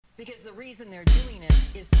Because the reason they're doing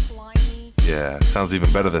it is slimy. Yeah, sounds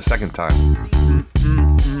even better the second time.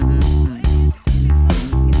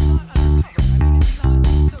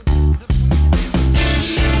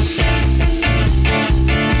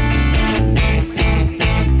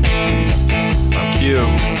 I'm Q.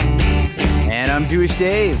 And I'm Jewish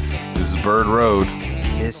Dave. This is Bird Road.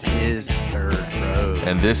 This is Bird Road.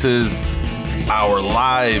 And this is our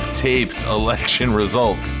live taped election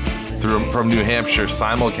results from New Hampshire,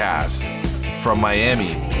 simulcast from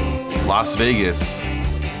Miami, Las Vegas,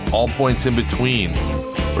 all points in between.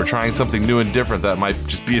 We're trying something new and different that might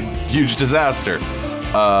just be a huge disaster.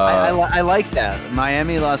 I like that.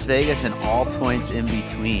 Miami, Las Vegas, and all points in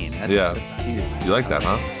between. That's cute. You like that,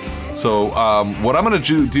 huh? So what I'm going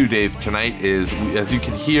to do, Dave, tonight is, as you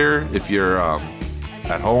can hear, if you're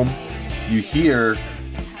at home, you hear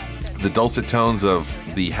the dulcet tones of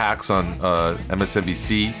the hacks on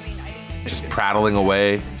MSNBC just prattling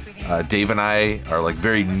away. Dave and I are like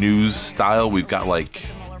very news style. We've got like,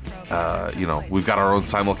 we've got our own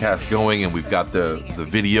simulcast going, and we've got the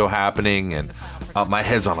video happening, and my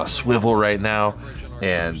head's on a swivel right now,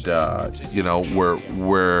 and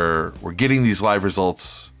we're getting these live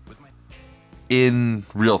results in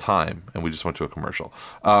real time, and we just went to a commercial.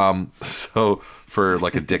 So for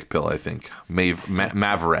like a dick pill, I think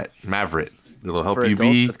Mavorite. It'll help for you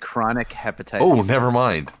adults be with chronic hepatitis. Oh, never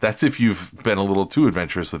mind. That's if you've been a little too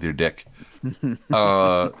adventurous with your dick.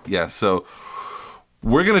 Yeah. So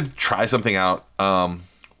we're gonna try something out.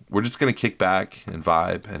 We're just gonna kick back and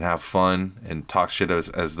vibe and have fun and talk shit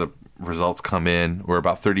as the results come in. We're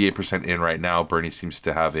about 38% in right now. Bernie seems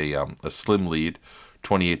to have a slim lead,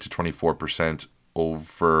 28 to 24%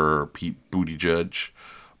 over Pete Buttigieg,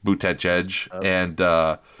 and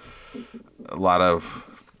a lot of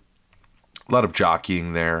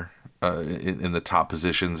jockeying there in the top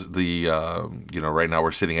positions. Right now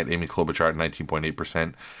we're sitting at Amy Klobuchar at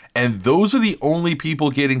 19.8%, and those are the only people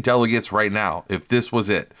getting delegates right now. If this was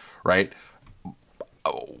it, right,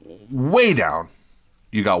 way down,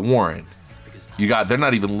 you got Warren. They're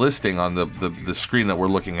not even listing on the screen that we're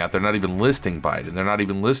looking at. They're not even listing Biden. They're not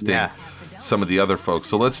even listing some of the other folks.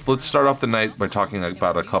 So let's start off the night by talking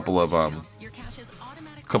about a couple of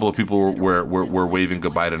people we're waving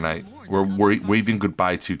goodbye tonight. We're waving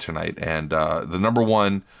goodbye to tonight, and the number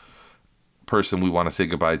one person we want to say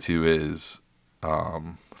goodbye to is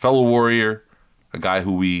fellow warrior, a guy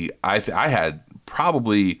who I had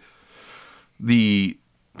probably the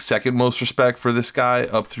second most respect for this guy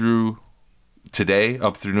up through today,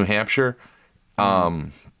 up through New Hampshire,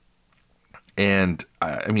 and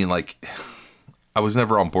I mean, like, I was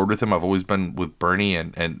never on board with him. I've always been with Bernie,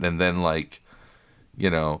 and then, like, you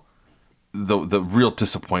know, the real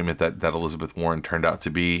disappointment that Elizabeth Warren turned out to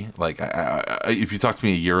be. Like, if you talked to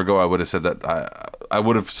me a year ago, I would have said that I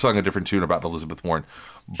would have sung a different tune about Elizabeth Warren.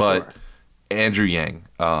 But sure. Andrew Yang,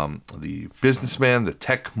 the businessman, the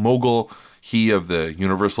tech mogul, he of the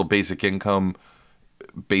universal basic income,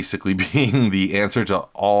 basically being the answer to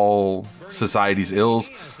all society's ills,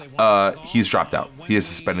 he's dropped out. He is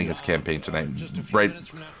suspending his campaign tonight. Right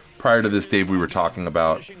prior to this, Dave, we were talking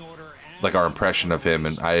about like our impression of him,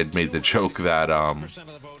 and I had made the joke that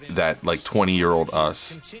that like 20-year-old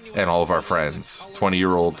us and all of our friends,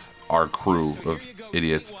 20-year-old our crew of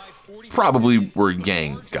idiots, probably were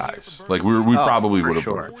Yang guys. Like we probably would have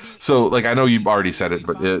voted. So like, I know you already said it,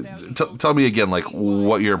 but tell me again, like,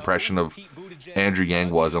 what your impression of Andrew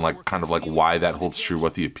Yang was, and like kind of like why that holds true,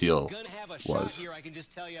 what the appeal was.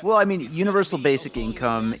 Well, I mean, universal basic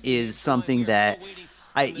income is something that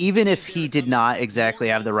even if he did not exactly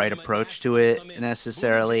have the right approach to it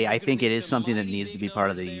necessarily, I think it is something that needs to be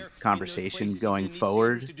part of the conversation going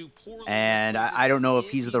forward. And I don't know if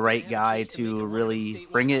he's the right guy to really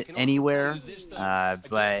bring it anywhere,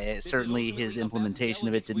 but certainly his implementation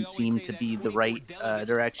of it didn't seem to be the right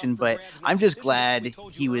direction. But I'm just glad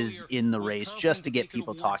he was in the race just to get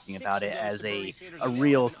people talking about it as a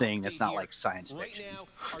real thing that's not like science fiction.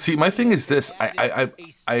 See, my thing is this. I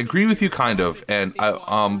agree with you kind of, and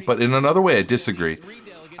but in another way I disagree.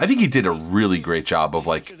 I think he did a really great job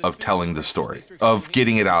of telling the story, of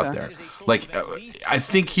getting it out there. Like, I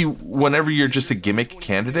think whenever you're just a gimmick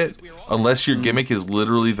candidate, unless your gimmick is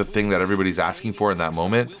literally the thing that everybody's asking for in that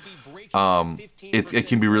moment, it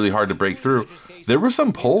can be really hard to break through. There were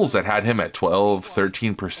some polls that had him at 12,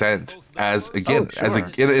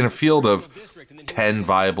 13% in a field of 10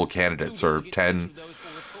 viable candidates, or 10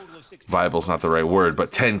 viable's not the right word,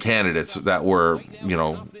 but 10 candidates that were,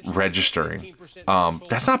 registering.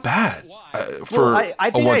 That's not bad for I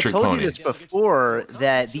think a one-trick I told pony. you this before,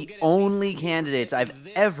 that the only candidates I've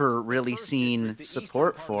ever really seen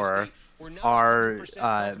support for are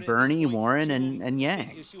Bernie, Warren, and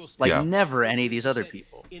Yang. Like Yeah. never any of these other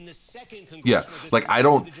people. Yeah, like I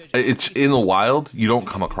don't. It's in the wild. You don't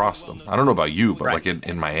come across them. I don't know about you, but Right. like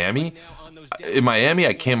in Miami,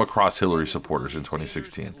 I came across Hillary supporters in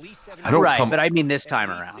 2016. I don't Right, come. but I mean this time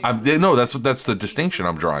around. No, that's the distinction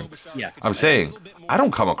I'm drawing. Yeah. I'm saying I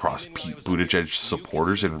don't come across Pete Buttigieg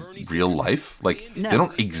supporters in real life. Like No. they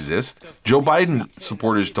don't exist. Joe Biden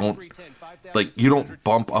supporters don't. Like you don't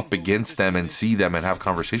bump up against them and see them and have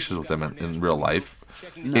conversations with them in real life.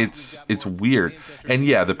 It's weird. And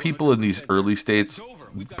yeah, the people in these early states,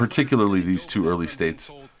 particularly these two early states,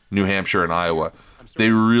 New Hampshire and Iowa, they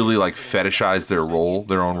really like fetishize their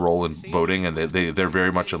own role in voting, and they're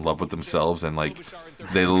very much in love with themselves, and like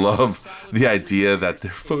they love the idea that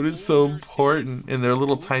their vote is so important in their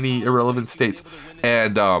little tiny irrelevant states.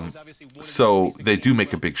 And so they do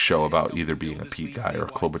make a big show about either being a Pete guy or a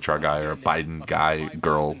Klobuchar guy or a Biden guy,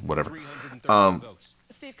 girl, whatever.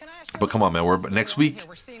 But come on, man. We're next week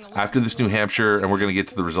after this New Hampshire, and we're going to get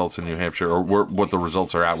to the results in New Hampshire, or what the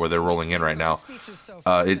results are at, where they're rolling in right now.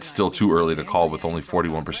 It's still too early to call with only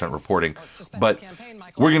 41% reporting. But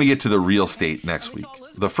we're going to get to the real state next week.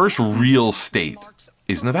 The first real state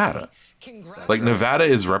is Nevada. Like, Nevada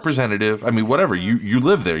is representative. I mean, whatever. You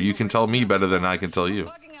live there. You can tell me better than I can tell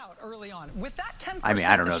you. I mean,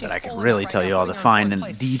 I don't know that I can really tell you all the fine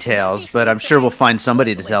details, but I'm sure we'll find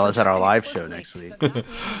somebody to tell us at our live show next week.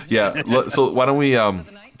 Yeah. So why don't we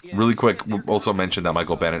really quick we'll also mention that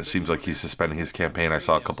Michael Bennett seems like he's suspending his campaign. I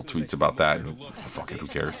saw a couple tweets about that. And fuck it, who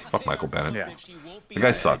cares? Fuck Michael Bennett. Yeah. The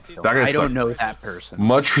guy sucked. That guy I sucked. don't know that person.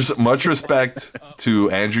 Much respect to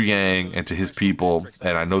Andrew Yang and to his people,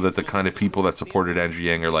 and I know that the kind of people that supported Andrew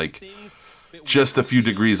Yang are like just a few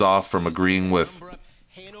degrees off from agreeing with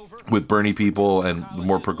Bernie people and the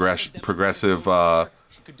more progressive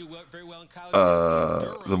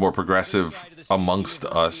amongst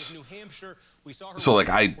us. So like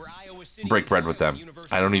I break bread with them.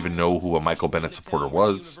 I don't even know who a Michael Bennett supporter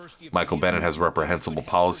was. Michael Bennett has reprehensible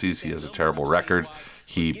policies. He has a terrible record.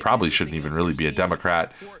 He probably shouldn't even really be a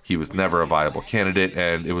Democrat. He was never a viable candidate,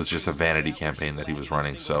 and it was just a vanity campaign that he was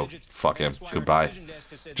running. So fuck him. Goodbye.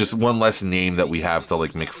 Just one less name that we have to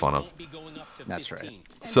like make fun of. That's right.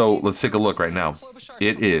 So let's take a look right now.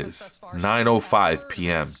 It is 9:05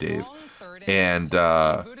 p.m., Dave, and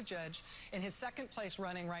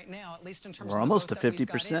We're almost to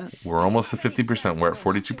 50%. we're almost to 50%. We're at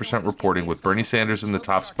 42% reporting, with Bernie Sanders in the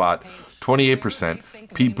top spot, 28%,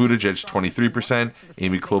 Pete Buttigieg 23%,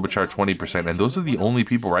 Amy Klobuchar 20%, and those are the only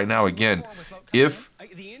people right now. Again, if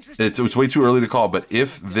it's way too early to call, but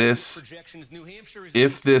if this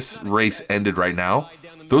race ended right now,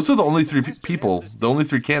 those are the only three people, the only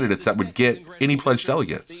three candidates that would get any pledged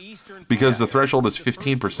delegates, because the threshold is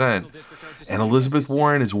 15%, and Elizabeth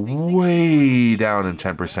Warren is way down in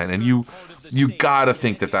 10%, and you gotta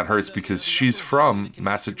think that hurts because she's from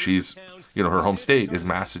Massachusetts. You know, her home state is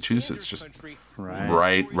Massachusetts, just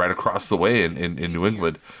right across the way in New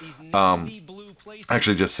England.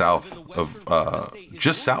 Actually, just south of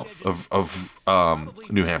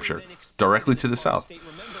New Hampshire, directly to the south.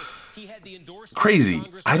 Crazy.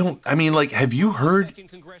 Have you heard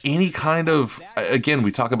any kind of, again,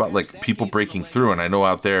 we talk about like people breaking through, and I know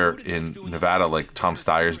out there in Nevada, like Tom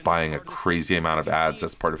Steyer's buying a crazy amount of ads.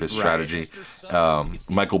 That's part of his strategy.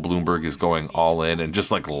 Michael Bloomberg is going all in and just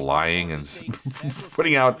like lying and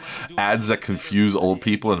putting out ads that confuse old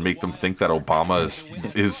people and make them think that Obama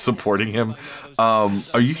is supporting him.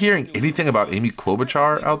 Are you hearing anything about Amy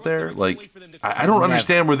Klobuchar out there? Like, I don't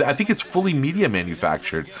understand I think it's fully media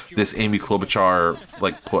manufactured, this Amy Klobuchar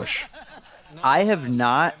like push. I have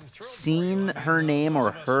not seen her name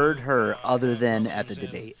or heard her other than at the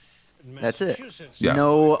debate. That's it. Yeah.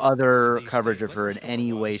 No other coverage of her in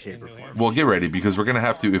any way, shape, or form. Well, get ready, because we're gonna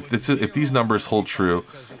have to, if these numbers hold true,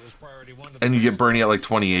 and you get Bernie at like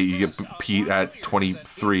 28, you get Pete at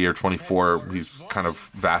 23 or 24. He's kind of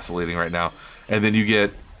vacillating right now, and then you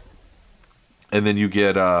get Amy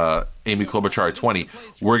Klobuchar at 20.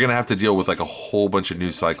 We're gonna have to deal with like a whole bunch of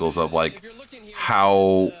news cycles of like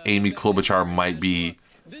how Amy Klobuchar might be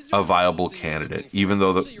a viable candidate, even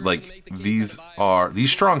though these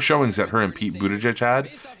strong showings that her and Pete Buttigieg had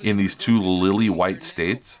in these two lily white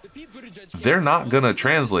states, they're not going to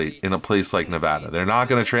translate in a place like Nevada. They're not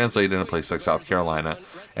going to translate in a place like South Carolina.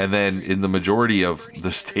 And then in the majority of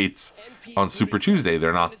the states on Super Tuesday,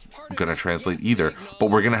 they're not going to translate either. But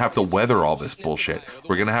we're going to have to weather all this bullshit.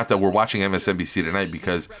 We're watching MSNBC tonight,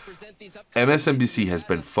 because MSNBC has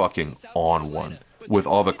been fucking on one. with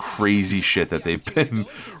all the crazy shit that they've been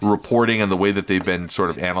reporting and the way that they've been sort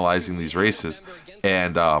of analyzing these races.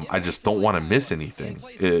 And I just don't want to miss anything.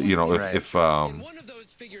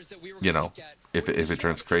 If it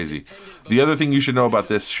turns crazy. The other thing you should know about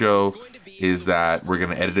this show is that we're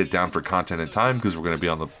going to edit it down for content and time because we're going to be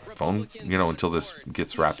on the phone, until this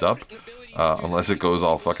gets wrapped up, unless it goes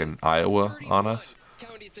all fucking Iowa on us.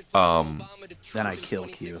 Then I kill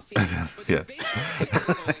Q. Yeah.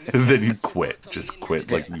 And then you quit. Just quit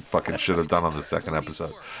like you fucking should have done on the second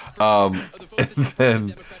episode. And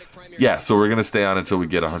then, so we're going to stay on until we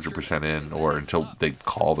get 100% in or until they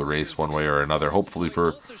call the race one way or another, hopefully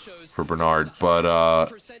for Bernard.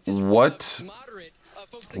 But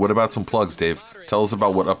what about some plugs, Dave? Tell us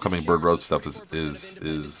about what upcoming Bird Road stuff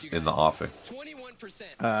is in the offing.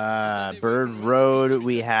 Bird Road,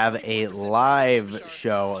 we have a live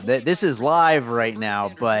show. This is live right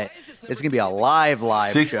now, but it's gonna be a live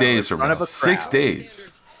 6 show days from now. 6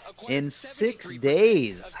 days. In 6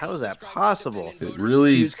 days, how is that possible? It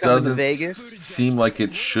really doesn't Vegas? seem like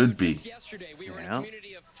it should be. Yeah.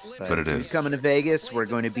 But it is. Coming to Vegas. We're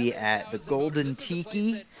going to be at the Golden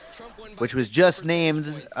Tiki, which was just named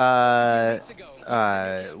one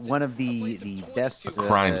of the best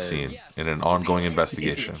crime scene in an ongoing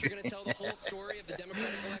investigation.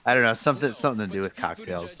 I don't know, something to do with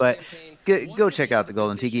cocktails, but go check out the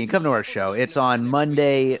Golden Tiki and come to our show. It's on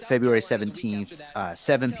Monday, February 17th,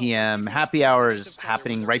 7 p.m. Happy hour is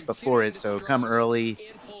happening right before it, so come early,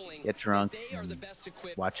 get drunk, and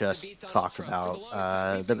watch us talk about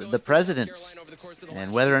the presidents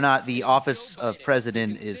and whether or not the office of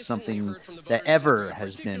president is something that ever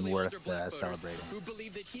has been worth celebrating.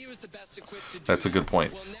 That's a good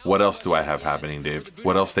point. What else do I have happening, Dave?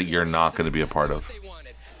 What else that you're not going to be a part of?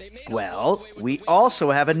 Well, we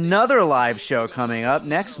also have another live show coming up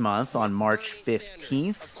next month on March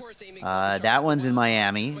 15th. That one's in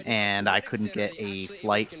Miami, and I couldn't get a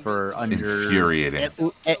flight for under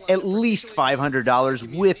infuriating at least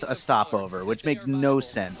 $500 with a stopover, which makes no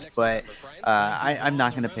sense. But I'm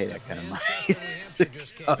not going to pay that kind of money to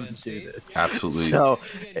come do this. Absolutely. So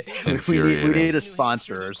we need a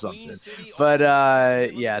sponsor or something. But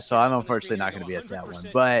so I'm unfortunately not going to be at that one.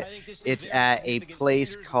 But it's at a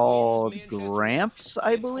place called Gramps,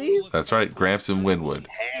 I believe. That's right, Gramps in Wynwood.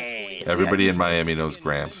 Hey, everybody in Miami knows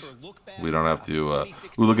Gramps. We don't have to.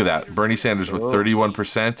 Look at that, Bernie Sanders with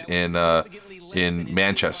 31% in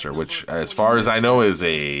Manchester, which, as far as I know, is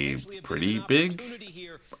a pretty big.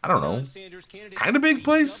 I don't know, kind of big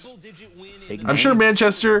place. I'm sure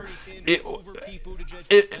Manchester.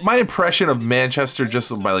 My impression of Manchester, just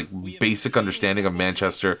by like basic understanding of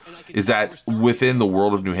Manchester, is that within the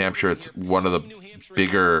world of New Hampshire, it's one of the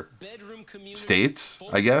bigger states,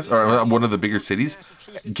 I guess, or one of the bigger cities.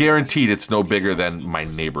 Guaranteed, it's no bigger than my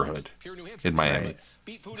neighborhood in Miami.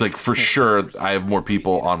 It's like for sure I have more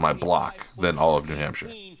people on my block than all of New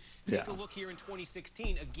Hampshire. Yeah.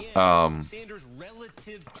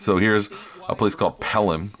 So here's a place called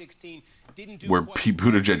Pelham, where Pete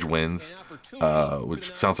Buttigieg wins,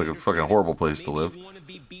 which sounds like a fucking horrible place to live.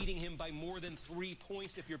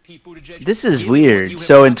 This is weird.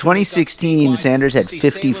 So in 2016, Sanders had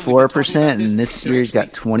 54%, and this year he's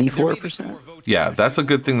got 24%. Yeah, that's a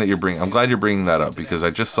good thing that you're bringing. I'm glad you're bringing that up because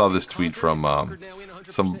I just saw this tweet from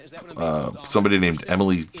somebody named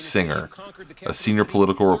Emily Singer, a senior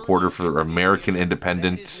political reporter for American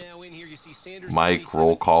Independent, Mike,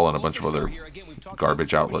 Roll Call, and a bunch of other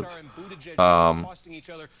garbage outlets.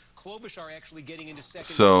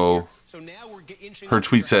 So her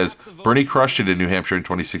tweet says, Bernie crushed it in New Hampshire in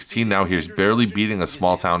 2016. Now he's barely beating a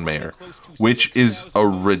small town mayor, which is a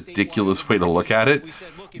ridiculous way to look at it.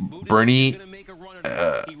 Bernie,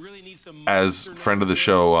 as friend of the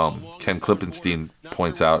show, Ken Klippenstein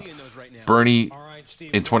points out, Bernie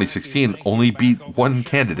in 2016 only beat one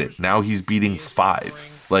candidate. Now he's beating 5.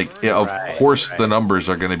 Like, of course the numbers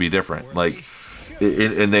are going to be different. Like,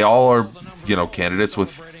 and they all are, candidates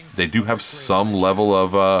with, they do have some level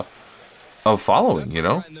of following,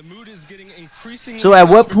 So at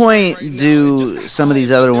what point do some of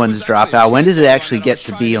these other ones drop out? When does it actually get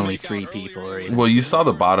to be only 3 people? Well, you saw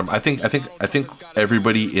the bottom. I think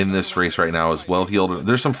everybody in this race right now is well heeled.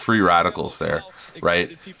 There's some free radicals there,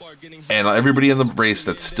 right? And everybody in the race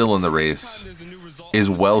that's still in the race is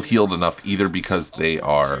well heeled enough, either because they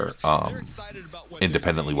are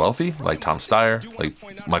independently wealthy, like Tom Steyer, like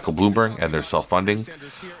Michael Bloomberg, and they're self-funding,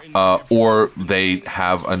 or they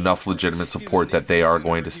have enough legitimate support that they are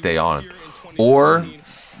going to stay on, or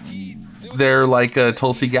they're like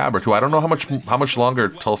Tulsi Gabbard, who I don't know how much longer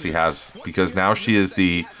Tulsi has, because now she is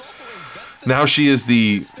the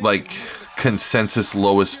like consensus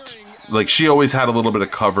lowest like she always had a little bit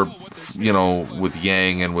of cover, you know, with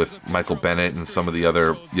Yang and with Michael Bennett and some of the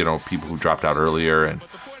other, you know, people who dropped out earlier, and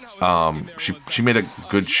she made a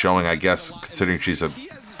good showing, I guess, considering she's a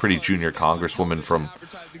pretty junior congresswoman from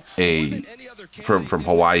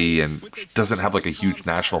Hawaii, and she doesn't have like a huge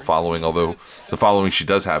national following, although the following she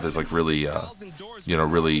does have is like really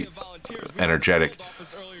really energetic.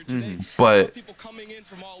 Mm-hmm. But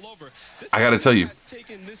I got to tell you,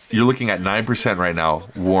 you're looking at 9% right now,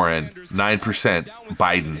 Warren, 9%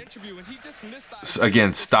 Biden.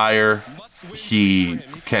 Again, Steyer, he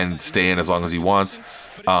can stay in as long as he wants.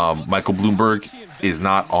 Michael Bloomberg is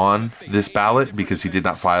not on this ballot because he did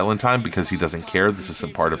not file in time, because he doesn't care. This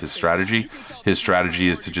isn't part of his strategy. His strategy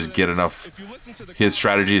is to just get enough. His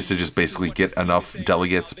strategy is to just basically get enough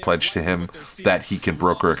delegates pledged to him that he can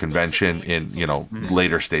broker a convention in, you know,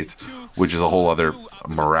 later states, which is a whole other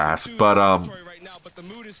morass. But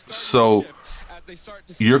so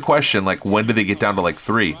your question, like, when do they get down to like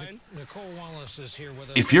 3?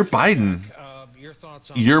 If you're Biden,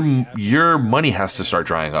 your money has to start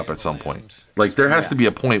drying up at some point. Like, there has to be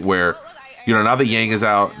a point where, you know, now that Yang is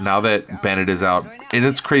out, now that Bennett is out, and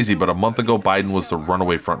it's crazy, but a month ago Biden was the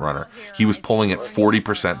runaway front runner. He was polling at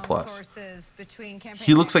 40% plus.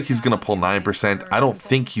 He looks like he's going to pull 9%. I don't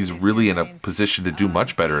think he's really in a position to do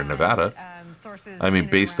much better in Nevada. I mean,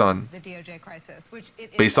 based on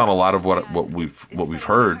a lot of what we've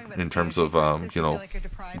heard in terms of you know,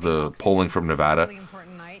 the polling from Nevada.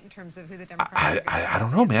 I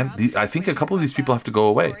don't know, man. I think a couple of these people have to go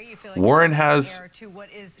away. Warren has,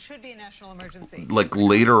 like,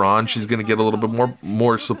 later on, she's going to get a little bit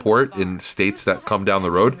more support in states that come down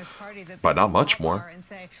the road, but not much more.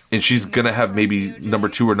 And she's going to have maybe number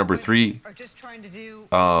 2 or number 3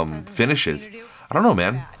 finishes. I don't know,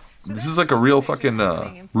 man. This is like a real fucking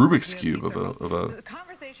Rubik's Cube of a.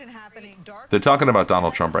 They're talking about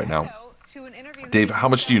Donald Trump right now. Dave, how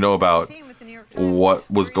much do you know about what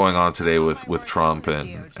was going on today with Trump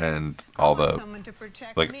and all the,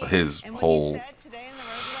 like, his whole...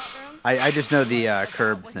 I just know the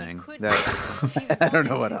curb thing. I don't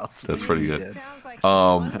know what else. That's pretty good.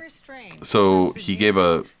 So he gave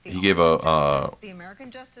a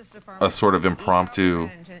sort of impromptu...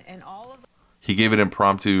 He gave an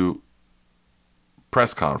impromptu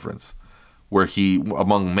press conference where he,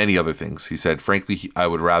 among many other things, he said, frankly, I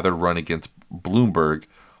would rather run against Bloomberg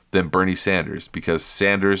than Bernie Sanders, because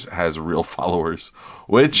Sanders has real followers,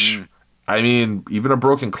 which, I mean, even a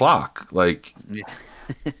broken clock, like,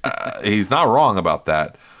 he's not wrong about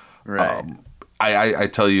that. Right. I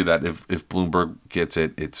tell you that if Bloomberg gets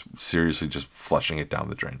it, it's seriously just flushing it down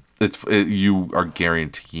the drain. You are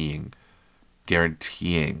guaranteeing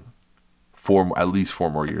at least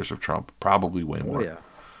 4 more years of Trump, probably way more. Oh, yeah.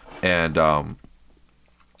 And I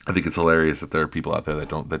think it's hilarious that there are people out there that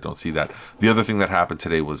don't see that. The other thing that happened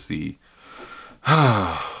today was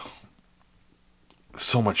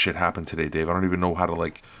so much shit happened today, Dave. I don't even know how to,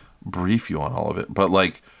 like, brief you on all of it. But,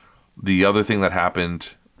 like, the other thing that happened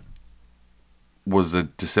was the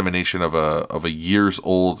dissemination of a years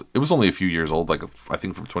old. It was only a few years old, like, I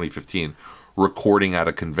think from 2015, recording at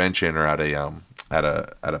a convention or at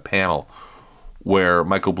a panel where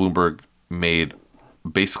Michael Bloomberg made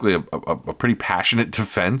basically a pretty passionate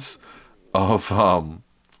defense of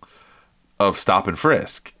stop and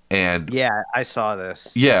frisk. And yeah, I saw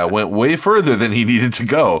this. Yeah, went way further than he needed to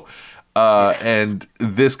go. And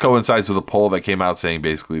this coincides with a poll that came out saying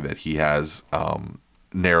basically that he has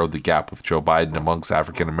narrowed the gap with Joe Biden amongst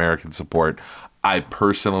African American support. I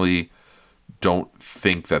personally don't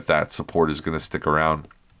think that support is going to stick around.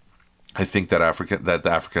 I think that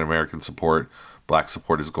the African American support, black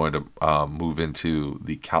support, is going to move into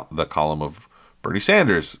the column of Bernie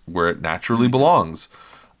Sanders, where it naturally belongs.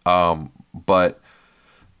 But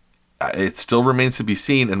it still remains to be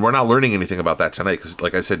seen, and we're not learning anything about that tonight because,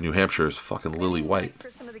 like I said, New Hampshire is fucking lily white.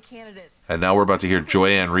 And now we're about to hear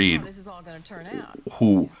Joy-Ann Reid,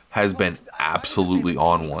 who has been absolutely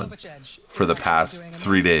on one for the past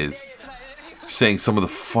 3 days, saying some of the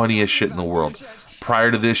funniest shit in the world.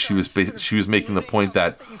 Prior to this, she was making the point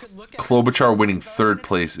that Klobuchar winning 3rd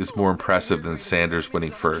place is more impressive than Sanders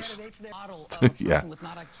winning 1st. Yeah.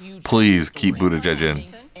 Please keep Buttigieg in.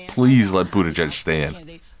 Please let Buttigieg stay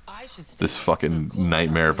in. This fucking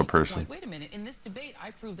nightmare of a person. Wait a minute. In this debate,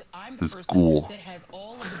 I proved that I'm the this person ghoul. that has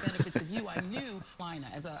all of the benefits of you. I knew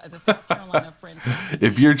as a South Carolina friend.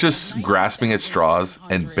 If you're just grasping at straws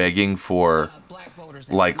and begging for,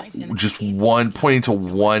 like, just pointing to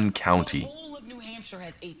one county,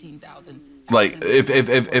 like,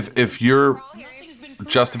 if your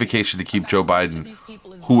justification to keep Joe Biden,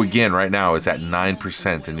 who again right now is at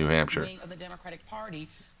 9% in New Hampshire, party,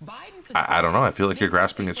 Biden could I don't know. I feel like this you're is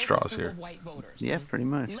grasping a at focus straws group here. of white voters. Yeah, pretty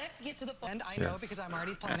much. Let's get to the And I know Yes. because I'm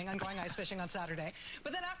already planning on going ice fishing on Saturday.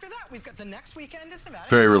 But then after that, we've got the next weekend is Nevada.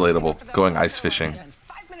 Very And relatable, after that, going South ice fishing. Carolina.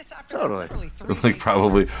 And 5 minutes after that, Totally. literally 3 Like days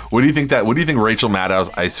probably. later. What do you think Rachel Maddow's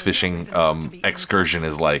ice fishing excursion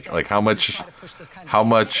is like? Like how much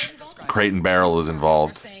Crate and Barrel is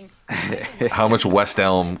involved? How much West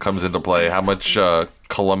Elm comes into play? How much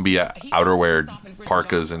Columbia outerwear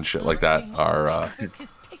parkas and shit like that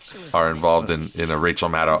are involved in a Rachel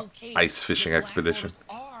Maddow ice fishing expedition?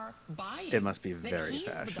 It must be very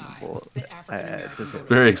fashionable. It's just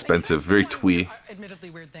Very expensive, very twee. Admittedly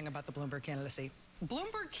weird thing about the Bloomberg candidacy.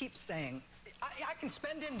 Bloomberg keeps saying, I can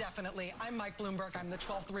spend indefinitely. I'm Mike Bloomberg. I'm the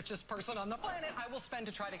 12th richest person on the planet. I will spend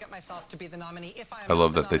to try to get myself to be the nominee. If I am I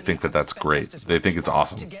love not that they the think nominee, that I will that's spend great. just as They much think it's to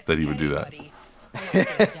awesome get that he would do that. anybody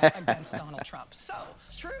elected against Donald Trump. So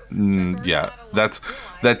it's true. Yeah, that's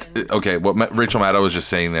okay. What Rachel Maddow was just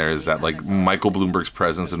saying there is that like Michael Bloomberg's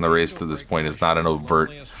presence in the race to this point is not an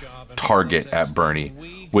overt target at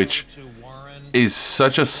Bernie, which is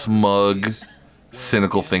such a smug,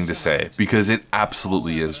 cynical thing to say because it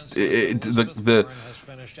absolutely is. The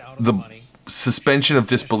suspension of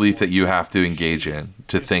disbelief that you have to engage in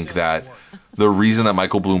to think that the reason that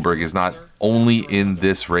Michael Bloomberg is not only in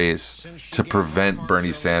this race to prevent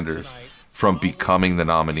Bernie Sanders from becoming the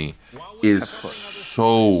nominee is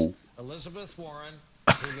so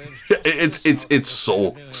it's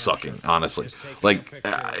soul sucking, honestly. Like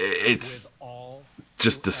it's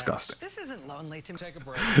just disgusting. This isn't lonely to me.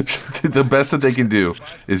 The best that they can do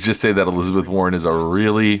is just say that Elizabeth Warren is a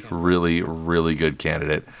really, really, really good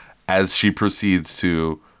candidate as she proceeds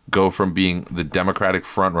to go from being the Democratic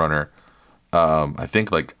frontrunner, I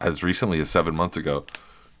think like as recently as 7 months ago,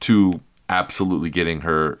 to absolutely getting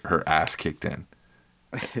her ass kicked in.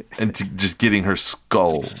 And to just getting her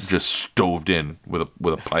skull just stoved in with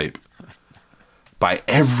a pipe by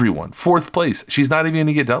everyone. 4th place. She's not even going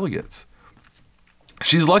to get delegates.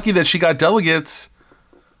 She's lucky that she got delegates.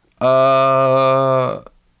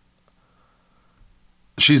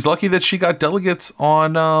 She's lucky that she got delegates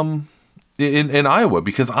on in Iowa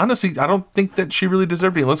because honestly, I don't think that she really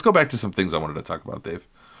deserved it. Let's go back to some things I wanted to talk about, Dave.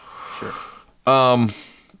 sure.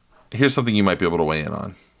 Here's something you might be able to weigh in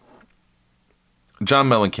on. John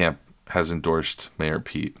Mellencamp has endorsed Mayor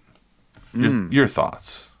Pete. Your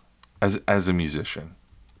thoughts as a musician?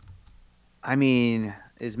 I mean,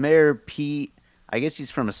 is Mayor Pete? I guess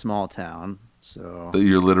he's from a small town, so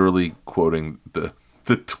You're literally quoting the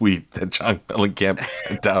tweet that John Mellencamp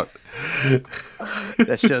sent out.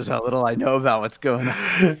 that shows how little I know about what's going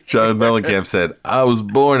on. John Mellencamp said, "I was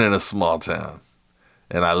born in a small town,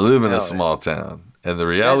 and I live in a Hell, small town. And the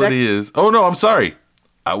reality is, oh no, I'm sorry.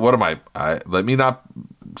 What am I? Let me not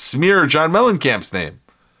smear John Mellencamp's name.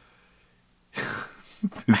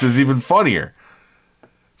 This is even funnier.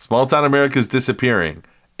 Small town America is disappearing,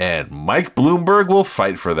 and Mike Bloomberg will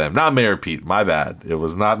fight for them. Not Mayor Pete. My bad. It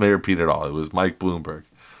was not Mayor Pete at all. It was Mike Bloomberg. It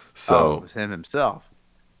So was him himself.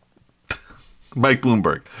 Mike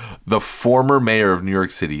Bloomberg, the former mayor of New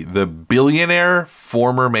York City, the billionaire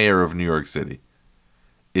former mayor of New York City,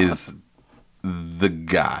 is the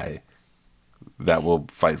guy that will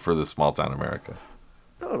fight for the small town America.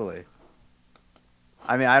 Totally.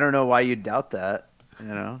 I mean, I don't know why you doubt that. You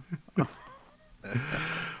know.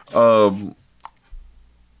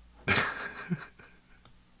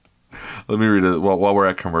 Let me read it while we're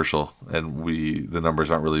at commercial and the numbers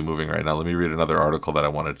aren't really moving right now. Let me read another article that I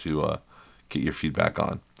wanted to get your feedback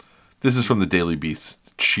on. This is from the Daily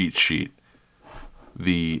Beast cheat sheet.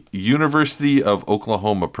 The University of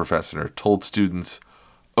Oklahoma professor told students,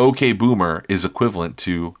 "Okay, boomer is equivalent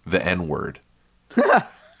to the N-word."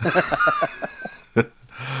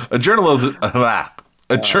 A journalism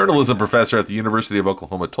professor at the University of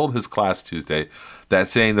Oklahoma told his class Tuesday that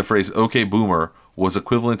saying the phrase "Okay, boomer" was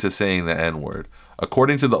equivalent to saying the N-word.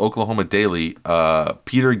 According to the Oklahoma Daily,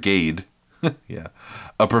 Peter Gade, yeah,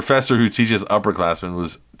 a professor who teaches upperclassmen,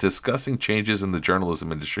 was discussing changes in the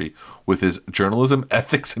journalism industry with his journalism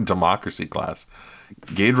ethics and democracy class.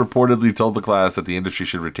 Gade reportedly told the class that the industry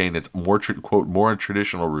should retain its more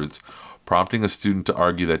traditional roots, prompting a student to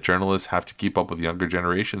argue that journalists have to keep up with younger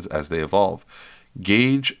generations as they evolve.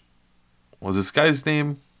 Gage, was this guy's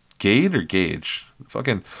name Gade or Gage?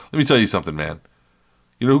 Fucking, let me tell you something, man.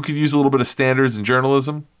 You know who could use a little bit of standards in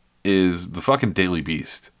journalism? Is the fucking Daily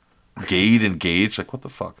Beast. Gade and Gage, like what the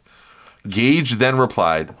fuck? Gage then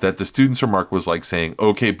replied that the student's remark was like saying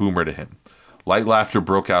 "Okay, boomer" to him. Light laughter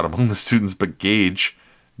broke out among the students, but Gage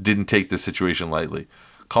didn't take the situation lightly.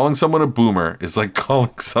 Calling someone a boomer is like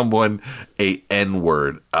calling someone a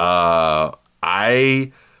N-word. I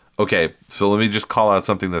Okay, so let me just call out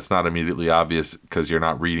something that's not immediately obvious because you're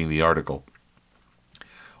not reading the article.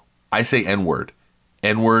 I say N-word.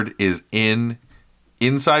 N-word is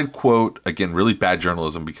inside quote. Again, really bad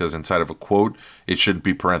journalism because inside of a quote, it shouldn't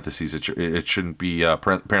be parentheses. It shouldn't be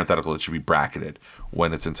parenthetical. It should be bracketed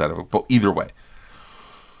when it's inside of a quote. Either way,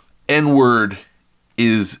 N-word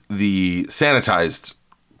is the sanitized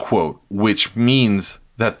quote, which means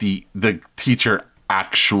that the teacher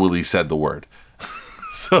actually said the word.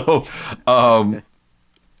 So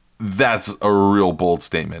that's a real bold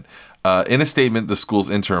statement. In a statement, the school's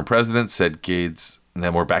interim president said Gade's, and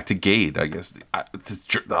then we're back to Gade, I guess.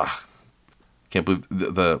 Can't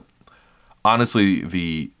believe honestly,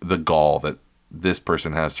 the gall that this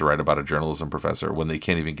person has to write about a journalism professor when they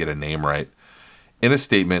can't even get a name right. In a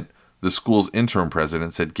statement, the school's interim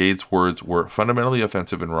president said Gade's words were fundamentally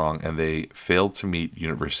offensive and wrong, and they failed to meet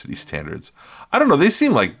university standards. I don't know.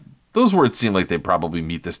 Those words seem like they probably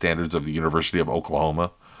meet the standards of the University of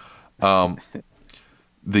Oklahoma.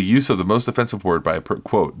 The use of the most offensive word by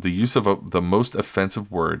quote, the use of the most offensive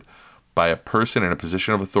word by a person in a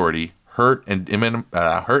position of authority hurt and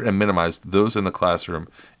minimized those in the classroom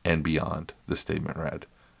and beyond, the statement read.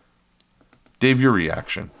 Dave, your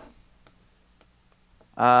reaction?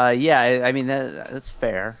 Yeah, I mean that's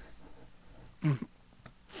fair.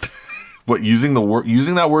 What, using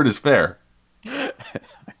that word is fair?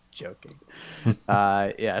 Joking.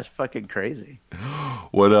 Yeah, it's fucking crazy.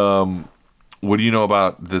 What do you know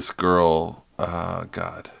about this girl?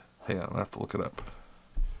 God, hang on, I have to look it up.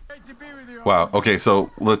 Wow. Okay,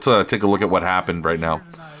 so let's take a look at what happened right now.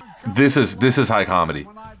 This is high comedy.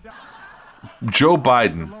 Joe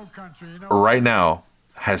Biden right now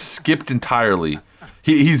has skipped entirely.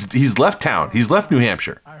 He's left town. He's left New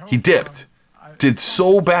Hampshire. He dipped. Did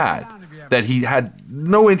so bad that he had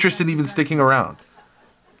no interest in even sticking around.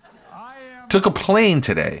 Took a plane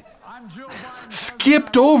today.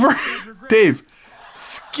 Skipped over Dave.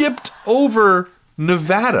 Skipped over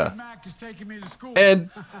Nevada and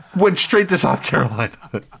went straight to South Carolina.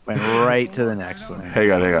 Went right to the next one.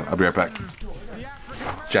 Hang on. I'll be right back.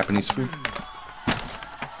 Japanese food.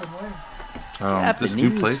 This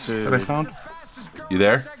new place that I found. You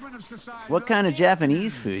there? What kind of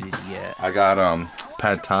Japanese food did you get? I got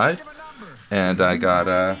pad thai, and I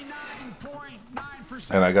got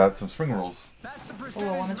some spring rolls. Oh,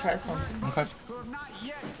 I want to try something. Okay.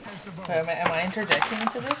 Am I interjecting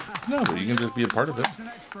into this? No, but you can just be a part of it.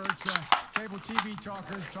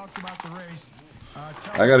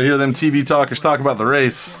 I gotta hear them TV talkers talk about the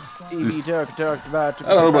race. TV talked about. I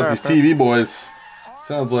don't know about these TV boys.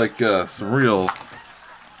 Sounds like some real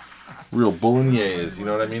bolognese. You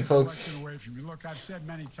know what I mean, folks?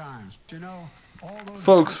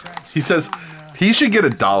 Folks, he says he should get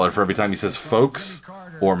 $1 for every time he says folks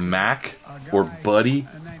or Mac or buddy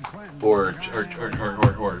or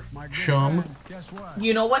chum.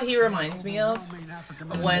 You know what he reminds me of?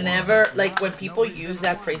 Whenever, like, when people use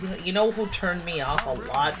that phrasing, you know who turned me off a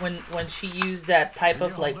lot? When she used that type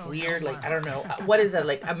of, like, weird, like, I don't know, what is that,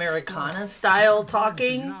 like, Americana style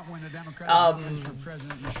talking?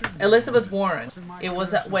 Elizabeth Warren. It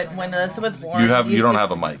was when Elizabeth Warren. You don't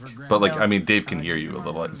have a mic, but, like, I mean, Dave can hear you a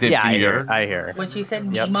little. Dave, Yeah, can you hear her? I hear her. When she said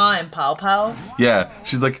Mima and Pow Pow. Yeah,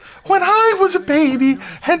 she's like, when I was a baby,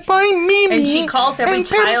 and by Mimi. And she calls every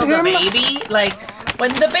child a baby. Like,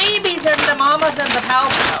 when the babies and the mamas and the Pow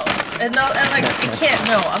Pows. And like, I can't,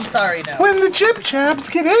 no, I'm sorry, no. When the Jib Jabs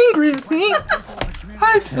get angry at me,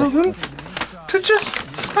 I tell them to just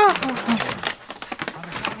stop.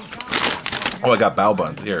 Oh, I got bao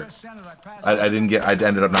buns here. I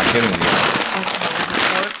ended up not getting these.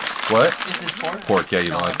 What? This is pork? Pork, yeah, you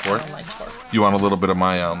don't like pork? I don't like pork. You want a little bit of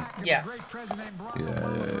my Yeah.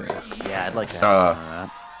 Yeah, I'd like to have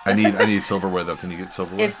some of that. I need silverware though. Can you get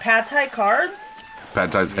silverware? Is pad thai carbs? Pad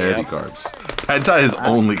Thai's heavy carbs. Pad Thai is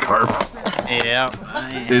only carb. Yeah.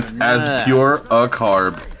 It's as pure a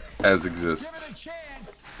carb as exists.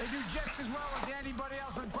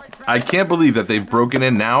 I can't believe that they've broken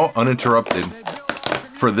in now, uninterrupted,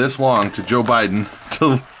 for this long to Joe Biden,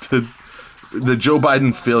 to the Joe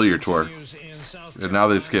Biden failure tour. And now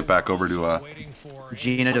they skip back over to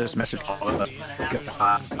Gina just messaged all of us.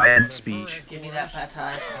 Biden speech. Give me that pad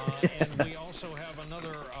thai. And we also have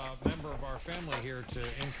another member of our family here to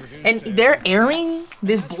introduce. And they're airing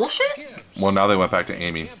this bullshit? well, now they went back to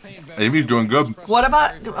Amy. Amy's doing good. What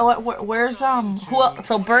about, where's, who else?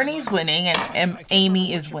 So Bernie's winning and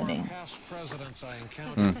Amy is winning.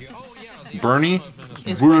 Bernie,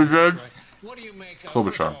 Is Buttigieg, What do you make of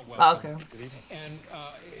Klobuchar. Oh, okay. And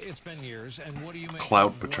it's been years. And what do you make Clout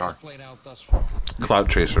of what's Bachar. played out thus far? Clout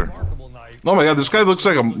chaser. Remarkable night. Oh my god, this guy looks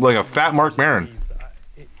like a fat Mark Maron.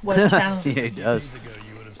 What channel? Yeah, he does. Days ago,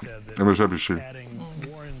 you would have said that MSNBC. adding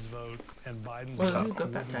Warren's vote and Biden's Well, vote you got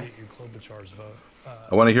wouldn't that. get you Klobuchar's vote.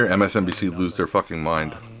 I want to hear MSNBC lose their fucking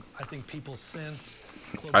mind. I think people sensed.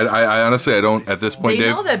 I honestly, I don't, at this point, They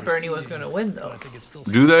Dave. know that Bernie was going to win, though. I think it's still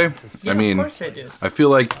Do they? Yeah, I mean, of course they do. I feel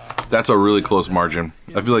like that's a really close margin.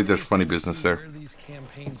 I feel like there's funny business there. Where these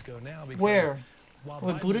campaigns go now, because Where? while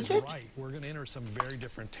With Biden is Buttigieg? right, we're going to enter some very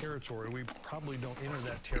different territory. We probably don't enter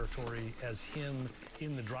that territory as him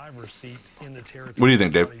in the driver's seat in the territory. What do you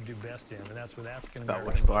think, Dave? that he do best in, and that's with African About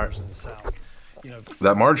American which part? voters in the South. You know,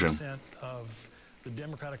 That margin. 50% of the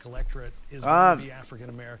Democratic electorate is going to be African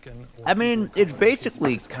American. I mean, it's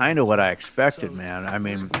basically kind of what I expected, man. I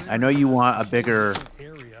mean, I know you want a bigger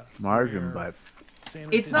margin, but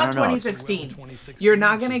It's not I don't know. 2016. You're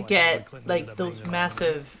not going to get like those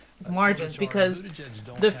massive margins because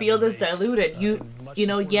the field is diluted. You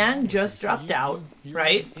know, Yang just dropped out,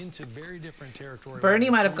 right?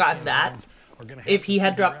 Bernie might have gotten that if he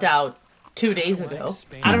had dropped out 2 days ago.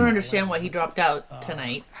 I don't understand why he dropped out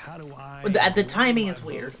tonight. The timing is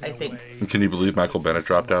weird, I think. Can you believe Michael Bennett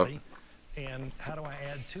dropped out? And how do I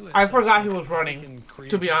add to it? I forgot he was running,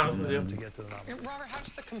 to be honest with you. Robert,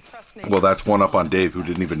 how's the compressed Well, that's one up on Dave, who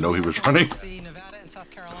didn't even know he was running. Nevada and South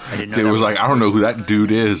Carolina. I didn't know Dave that was like, I don't know who that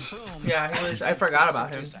dude is. Yeah, he was. I forgot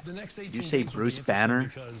about him. Did you say Bruce Banner?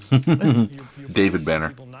 David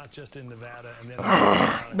Banner.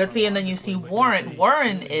 But see, and then you see Warren.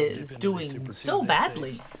 Warren is doing so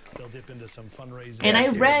badly. And I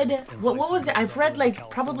read what was it? I've read like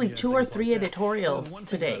probably 2 or 3 editorials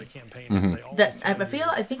today. That I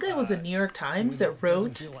think it was the New York Times that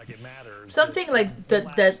wrote something like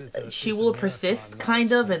that she will persist,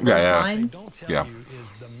 kind of, and Yeah, line. Yeah.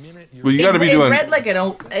 Well, you got to be doing.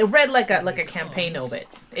 It read like a campaign obit.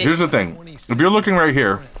 Here's the thing. If you're looking right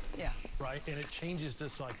here, Right, and it changes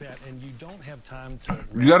just like that, and you don't have time to.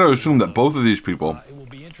 you got to assume that both of these people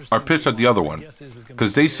are pissed at the other one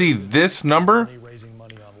because they see this number. Raising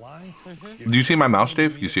money online. Do you see my mouse,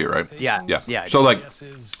 Dave? You see it, right? Yeah, Yeah. yeah. So like,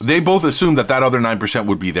 they both assume that other 9%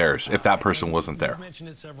 would be theirs if that person wasn't there. Mentioned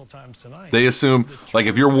it several times tonight. They assume, like,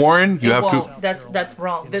 if you're Warren, you have Well, to. that's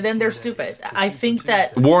wrong. Then they're stupid. I think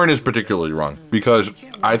that Warren is particularly wrong because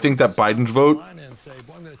I think that Biden's vote And say,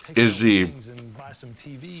 boy, I'm gonna take is all the. things and buy some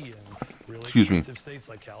TV and really Excuse me. expensive states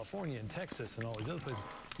like California and Texas and all these other places.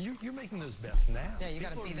 You're making those bets now. Yeah, you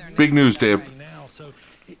got to be there now. Big news, Dave. Right now, so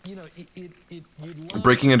you'd love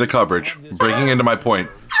Breaking into coverage, breaking into my point.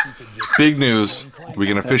 Big news. We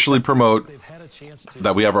can officially promote they've had a chance to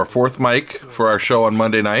that we have our 4th mic for our show on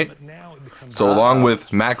Monday night. now it becomes So along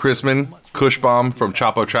with Matt Chrisman, Cushbomb from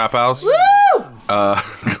Chapo Trap House,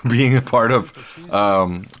 being a part of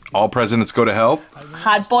All Presidents Go to Hell,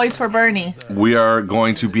 hot boys for Bernie. we are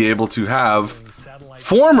going to be able to have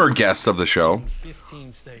former guest of the show,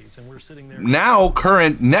 15 states, and we're sitting there now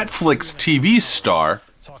current Netflix TV star,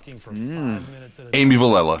 talking for 5 minutes at a Amy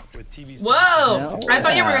Villela. with TV Whoa! I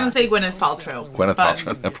thought you were gonna say Gwyneth Paltrow. Gwyneth but-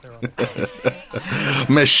 Paltrow.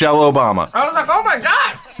 Michelle Obama. I was like, oh my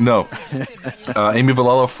god! No. Amy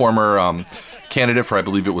Villela, former candidate for, I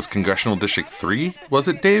believe it was Congressional District 3. Was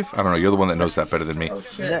it, Dave? I don't know. You're the one that knows that better than me.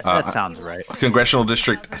 that sounds right. Congressional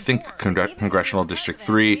District, I think Congressional District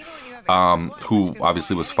 3, who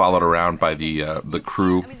obviously was followed around by the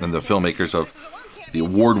crew and the filmmakers of the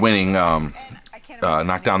award-winning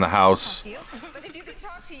Knock Down the House,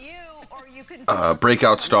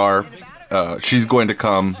 breakout star. She's going to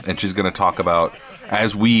come and she's going to talk about,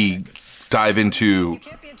 as we dive into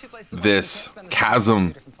this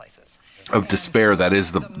chasm of despair that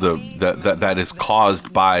is that is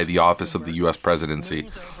caused by the office of the U.S. presidency.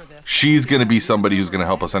 She's going to be somebody who's going to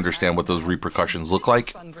help us understand what those repercussions look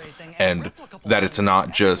like, and that it's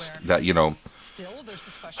not just that, you know,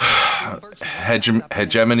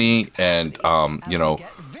 hegemony and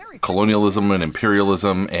colonialism and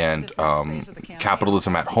imperialism and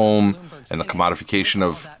capitalism at home and the commodification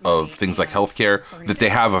of things like healthcare, that they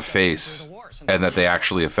have a face and that they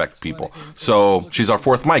actually affect people. So she's our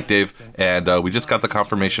 4th mic, Dave, and we just got the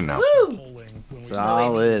confirmation now.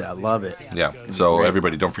 Solid. I love it. Yeah. So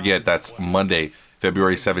everybody, don't forget, that's Monday,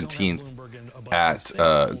 February 17th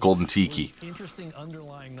at Golden Tiki. interesting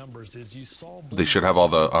underlying numbers is you saw They should have all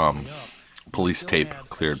the police tape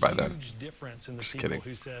cleared by then. Just kidding.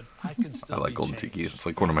 I like Golden Tiki. It's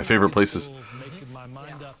like one of my favorite places.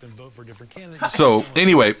 So So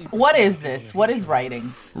anyway, What is this? What is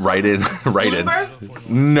writing? write-ins.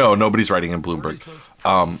 No, nobody's writing in Bloomberg.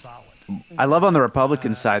 I love on the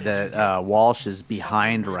Republican side that Walsh is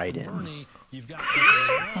behind write-ins.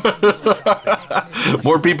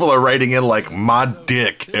 More people are writing in like my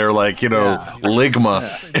dick or like,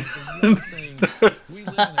 Ligma.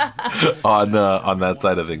 on that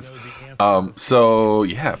side of things. So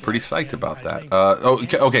yeah, pretty psyched about that.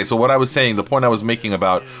 Okay. So what I was saying, the point I was making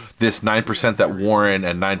about this 9% that Warren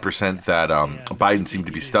and 9% that Biden seem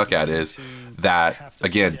to be stuck at is that,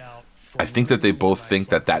 again, I think that they both think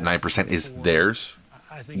that 9% is theirs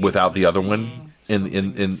without the other one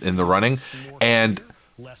in the running, and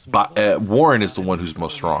Warren is the one who's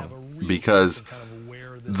most wrong, because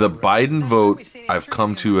the Biden vote, I've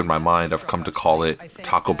come to call it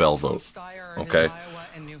Taco Bell vote. Okay.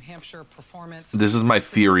 This is my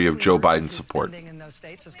theory of Joe Biden's support.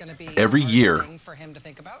 Every year,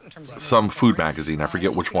 some food magazine, I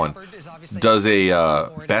forget which one, does a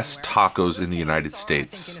best tacos in the United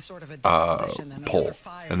States poll.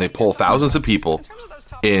 And they poll thousands of people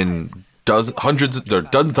in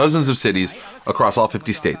dozens of cities across all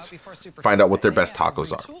 50 states. Find out what their best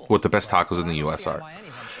tacos are, what the best tacos in the U.S. are.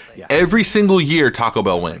 Every single year, Taco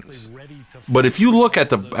Bell wins. But if you look at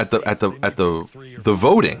the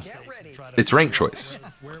voting, it's ranked choice.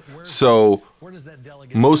 So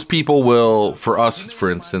most people will, for us, for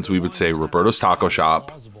instance, we would say Roberto's Taco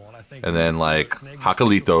Shop, and then like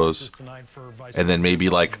Jacalitos, and then maybe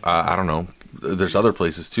like I don't know. There's other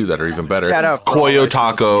places too that are even better. Coyo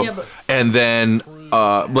Taco, and then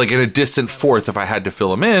like in a distant fourth, if I had to fill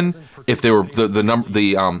them in, if they were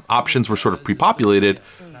the options were sort of pre-populated.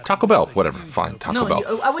 Taco Bell, whatever, fine. Taco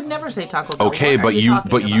Bell. I would never say Taco Bell. Okay, but you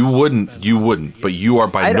wouldn't. But you are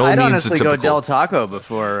by no I'd means honestly the go typical. Del Taco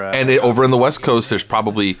before. And over in the West Coast, there's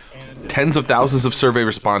probably tens of thousands of survey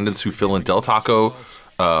respondents who fill in Del Taco,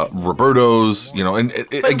 Roberto's, and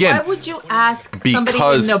again. Why would you ask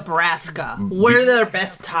somebody in Nebraska where their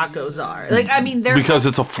best tacos are? Like, I mean, because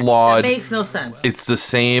it's a flawed. It makes no sense. It's the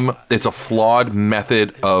same. It's a flawed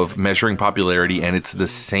method of measuring popularity, and it's the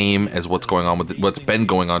same as what's been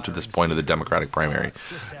going on to this point of the Democratic primary.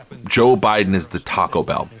 Joe Biden is the Taco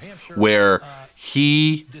Bell, where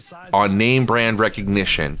he, on name brand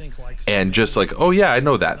recognition, and just like, oh yeah, I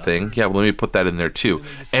know that thing. Yeah, well, let me put that in there too.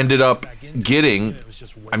 Ended up getting.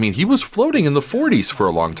 I mean, he was floating in the 40s for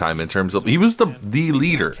a long time in terms of he was the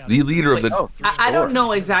leader of the. I don't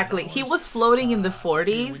know exactly. He was floating in the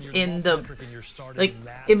 40s in the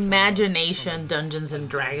imagination Dungeons and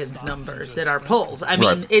Dragons numbers that are polls. I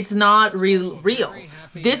mean, It's not real.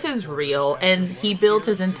 This is real, and he built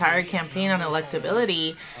his entire campaign on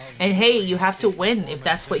electability. And hey, you have to win if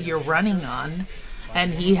that's what you're running on.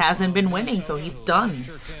 And he hasn't been winning, so he's done.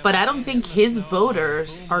 But I don't think his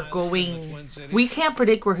voters are going. We can't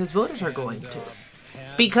predict where his voters are going to,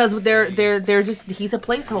 because they're just he's a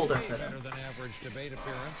placeholder for them.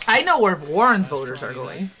 I know where Warren's voters are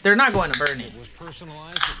going. They're not going to Bernie.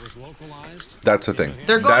 That's the thing.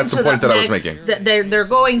 That's the point that I was making. They're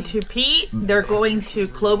going to Pete. They're going to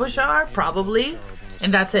Klobuchar, probably,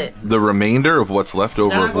 and that's it. The remainder of what's left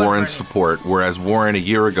over of Warren's support, whereas Warren a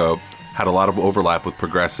year ago had a lot of overlap with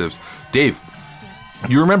progressives. Dave,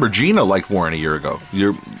 you remember Gina liked Warren a year ago.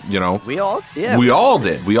 We all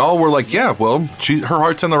did. We all were like, yeah, well, her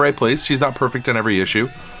heart's in the right place. She's not perfect in every issue.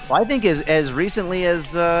 Well, I think as recently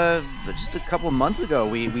as just a couple of months ago,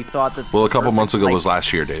 we thought that. Well, a couple months ago was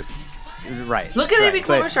last year, Dave. Right. Look at Amy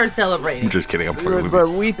Klobuchar celebrating. I'm just kidding. I'm fucking with But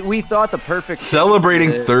you. we thought the perfect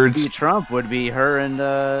celebrating third beat Trump would be her and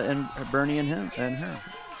Bernie and him and her.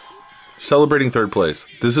 Celebrating third place.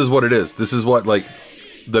 This is what it is. This is what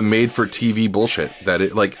the made for TV bullshit that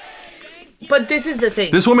it like. But this is the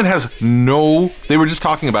thing. This woman has no. They were just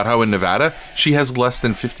talking about how in Nevada she has less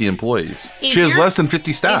than 50 employees. She has less than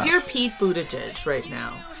 50 staff. If you're Pete Buttigieg right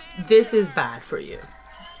now, this is bad for you,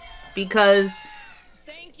 because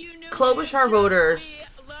Klobuchar voters.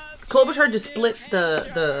 Klobuchar just split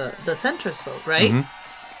the centrist vote, right? Mm-hmm.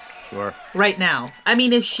 Sure. Right now, I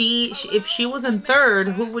mean, if she was in third,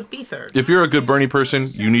 who would be third? If you're a good Bernie person,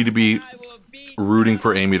 you need to be rooting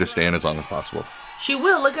for Amy to stay in as long as possible. She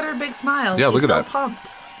will. Look at her big smile. Yeah, She's look at so that.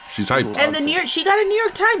 Pumped. She's hyped. And she got a New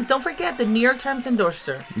York Times. Don't forget, the New York Times endorsed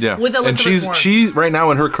her. Yeah. With Elizabeth and Warren. she's right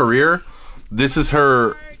now in her career. This is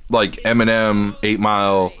her like Eminem, 8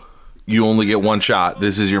 Mile. You only get one shot.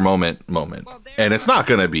 This is your moment. And it's not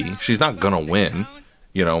gonna be. She's not gonna win.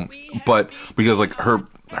 But because like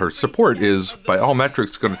her support is by all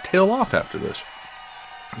metrics going to tail off after this.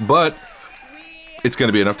 But it's going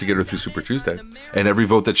to be enough to get her through Super Tuesday. And every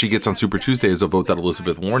vote that she gets on Super Tuesday is a vote that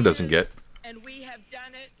Elizabeth Warren doesn't get. And we have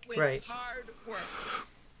done it with hard work.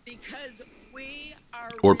 Because we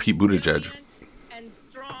are or Pete Buttigieg. And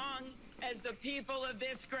strong as the people of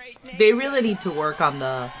this great nation. They really need to work on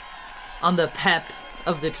the pep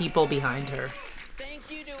of the people behind her.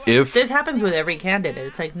 if This happens with every candidate.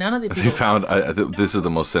 It's like none of the they people. found this is the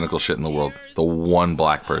most cynical shit in the world, the one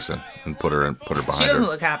black person, and put her She behind doesn't her.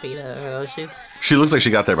 look happy though. She looks like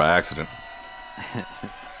she got there by accident.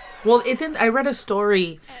 Well, it's in. I read a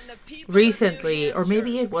story recently, or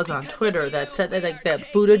maybe it was on Twitter, that said that like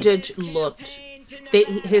that Buttigieg looked.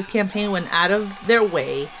 His campaign went out of their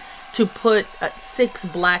way to put 6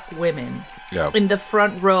 black women in the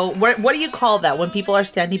front row. What do you call that when people are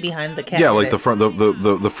standing behind the candidate? Yeah, like the front,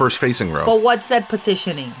 the first facing row. But what's that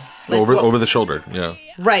positioning? Like, over the shoulder. Yeah.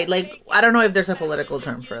 Right, like I don't know if there's a political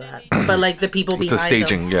term for that, but like the people behind It's a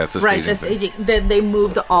staging. them, Yeah, it's a right, staging. the staging. Then they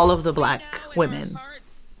moved all of the black women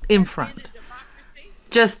in front,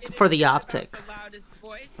 just for the optics.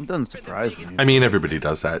 It doesn't surprise me. I mean, everybody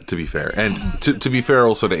does that, to be fair. And to be fair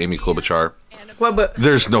also to Amy Klobuchar, Well, but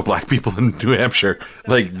there's no black people in New Hampshire.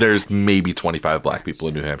 Like, there's maybe 25 black people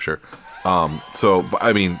in New Hampshire. So,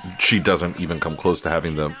 I mean, she doesn't even come close to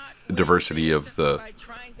having the diversity of the,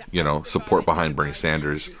 support behind Bernie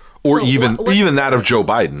Sanders. Or So even what- that of Joe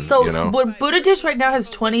Biden, so But Buttigieg right now has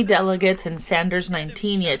 20 delegates and Sanders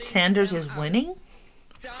 19. Yet Sanders is winning.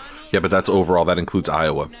 Yeah, but that's overall. That includes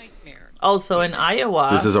Iowa. Also in Iowa.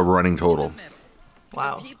 This is a running total.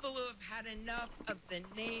 Wow. People who have had enough of the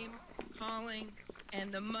name calling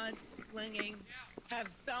and the mudslinging have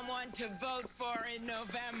someone to vote for in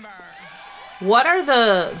November. What are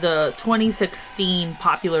the 2016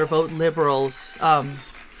 popular vote liberals?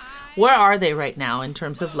 Where are they right now in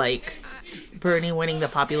terms of like Bernie winning the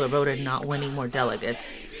popular vote and not winning more delegates?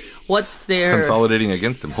 What's their Consolidating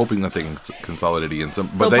against him, hoping that they can consolidate against him.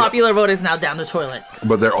 so popular vote is now down the toilet.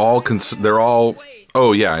 But they're all.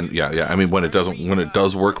 Oh yeah, yeah. I mean, when it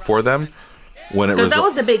does work for them, when it Because that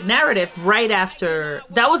was the big narrative right after.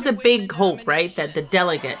 That was the big hope, right? That the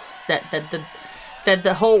delegates, that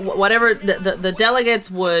the whole whatever the delegates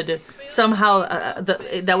would somehow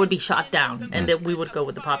that would be shot down, and that we would go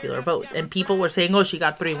with the popular vote. And people were saying, "Oh, she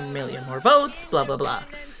got 3 million more votes," blah blah blah.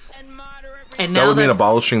 And now that would mean that's-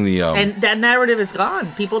 abolishing the. and that narrative is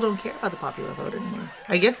gone. People don't care about the popular vote anymore.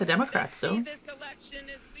 I guess the Democrats do. This election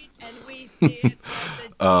is and we see it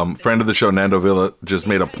as a Friend of the show, Nando Villa, just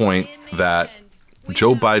made a point that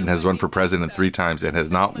Joe Biden has run for president 3 times and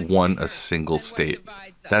has not won a single state.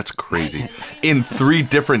 That's crazy. In 3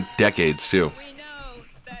 different decades, too. we know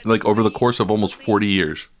that Like over the course of almost 40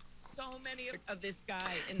 years. so many of this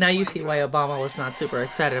guy in Now the you White see why Obama was not super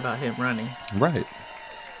excited about him running. Right.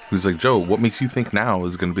 He's like, Joe, what makes you think now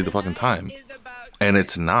is going to be the fucking time? is about And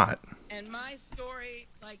it's not. and my story,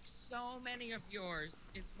 like so many of yours,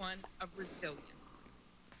 is one of resilience.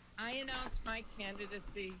 I announced my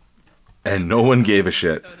candidacy. And no one gave a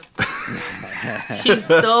shit. She's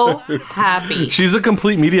so happy. She's a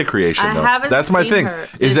complete media creation, I though. haven't That's my seen thing. her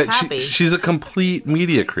Is this that happy. she's a complete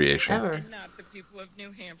media creation. Ever. Not the people of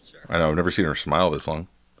New Hampshire. I know. I've never seen her smile this long.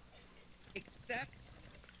 Except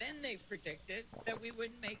then they predicted that we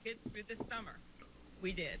wouldn't make it through the summer.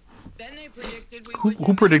 We did. Then they predicted we wouldn't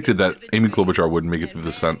Who make predicted it that through the Amy debate. Klobuchar wouldn't make it through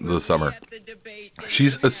And the then we summer? had the debate in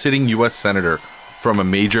She's a November. sitting U.S. senator from a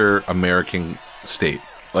major American state.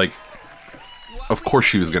 Like, of course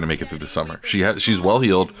she was going to make it through the summer. She's well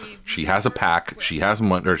heeled. She has a PAC. She has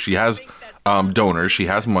money, or she has donors. She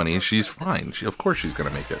has money. She's fine. Of course she's going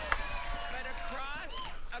to make it.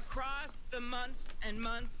 But across the months and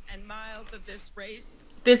months and miles of this race,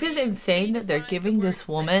 This is insane that they're giving this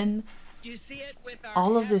woman you see it with our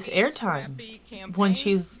all of this happy, airtime scrappy campaign. when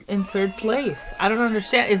she's in 3rd place. I don't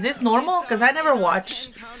understand. Is this normal? Because I never watch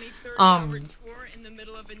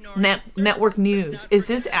network news. Is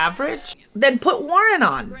this average? Then put Warren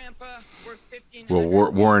on. Well,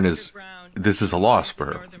 Warren is. This is a loss for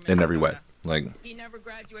her in every way. Like, He never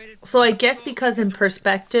graduated. So I guess because in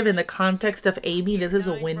perspective, in the context of Amy, this is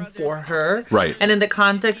a win for her. Right. And in the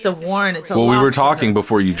context of Warren, it's a well, loss we were for talking her.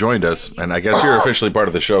 before you joined us, and I guess you're officially part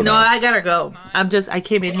of the show No, now. I gotta go. I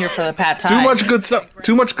came in here for the Pat Too Thai. much good stuff.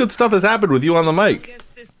 Too much good stuff has happened with you on the mic.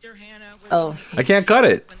 Sister Hannah was Oh. I can't cut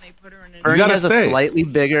it. when they put her in Bernie gotta has stay. a slightly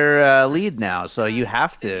bigger lead now, so you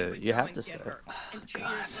have to start. and 2 years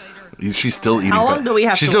later, She's still eating. How long pad- do we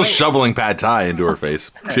have She's to still wait? shoveling pad thai into her face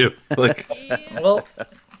too. Like Well,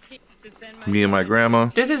 to send me and my grandma.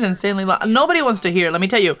 this is insanely long. Nobody wants to hear. Let me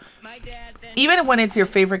tell you, my dad then even when it's your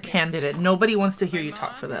favorite candidate, nobody wants to hear you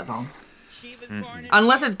talk for that long. she was born in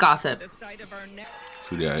Unless it's gossip. the site of our next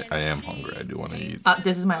Sweetie, I am hungry. I do want to eat.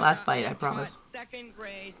 This is my last bite, I promise. second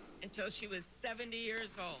grade until she was 70 years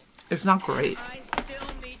old. It's not great. I still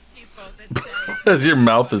meet people that say As your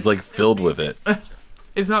mouth is like filled with it.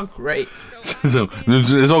 It's not great. So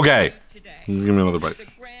it's okay. today Give me another bite. the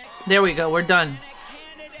grand There we go. We're done.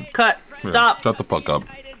 candidate Cut. Yeah, Stop. Shut the fuck up.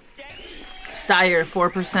 United States Steyer,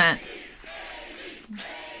 4%.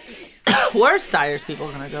 Where are Steyer's people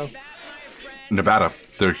gonna go? Nevada.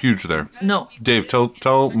 They're huge there. No, Dave,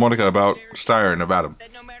 tell Monica about Steyer in Nevada.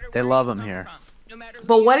 They love him here.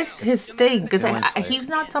 but what is his thing? Because he's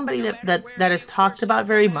not somebody that is talked about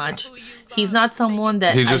very much. He's not someone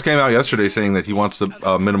that He just came out yesterday saying that he wants the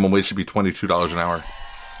minimum wage to be $22 an hour.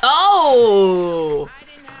 Oh,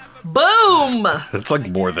 boom! That's like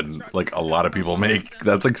more than like a lot of people make.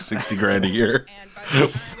 That's like 60 grand a year.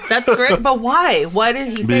 That's great. But why? Why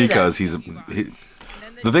did he say Because that?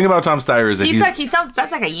 the thing about Tom Steyer is that He sounds.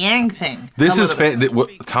 That's like a Yang thing. this A is little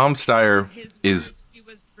bit. Tom Steyer is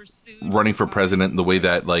running for president the way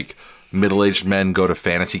that like middle-aged men go to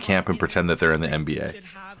fantasy camp and pretend that they're in the NBA,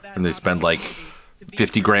 and they spend like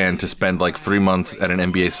 50 grand to spend like 3 months at an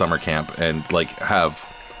NBA summer camp and like have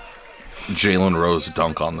Jalen Rose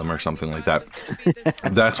dunk on them or something like that.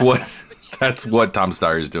 That's what Tom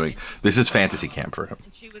Steyer is doing. This is fantasy camp for him.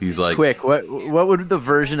 He's like, Quick, what would the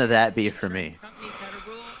version of that be for me?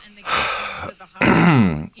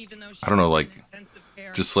 I don't know, like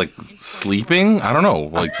just like sleeping. I don't know,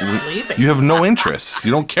 like you have no interests.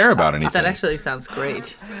 You don't care about anything. That actually sounds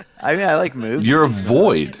great. I mean, I like movies. You're a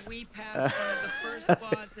void.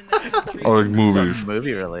 Oh, like movies.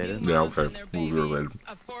 Movie related. Yeah, okay. Movie related.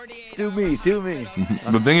 Do me.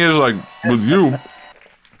 The thing is, like, with you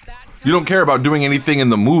don't care about doing anything in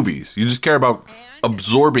the movies. You just care about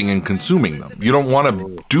absorbing and consuming them. You don't want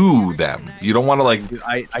to do them. You don't want to, like...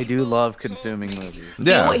 I do love consuming movies.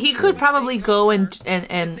 Yeah. He could probably go and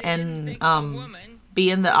be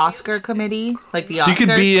in the Oscar committee, like the Oscars. He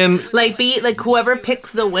could be in... be whoever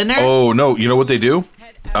picks the winners. Oh, no. You know what they do?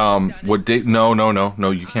 No,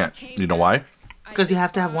 you can't. You know why? Because you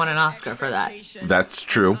have to have won an Oscar for that. That's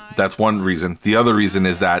true. That's one reason. The other reason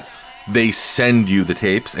is that they send you the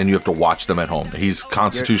tapes and you have to watch them at home. He's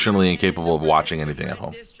constitutionally incapable of watching anything at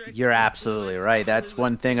home. You're absolutely right. That's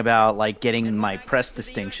one thing about like getting my press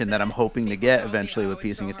distinction that I'm hoping to get eventually with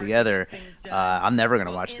piecing it together. I'm never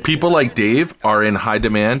gonna watch this. People like Dave are in high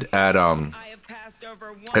demand at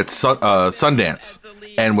Sundance.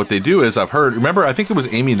 And what they do is, I've heard, remember, I think it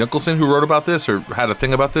was Amy Nicholson who wrote about this or had a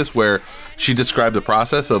thing about this where she described the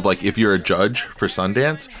process of like, if you're a judge for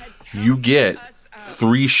Sundance, you get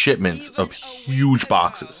 3 shipments of huge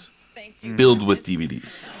boxes filled with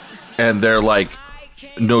DVDs. And they're like,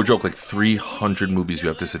 no joke, like 300 movies you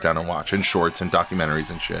have to sit down and watch, and shorts and documentaries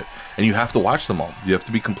and shit. And you have to watch them all. You have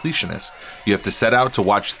to be completionist. You have to set out to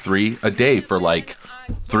watch 3 a day for like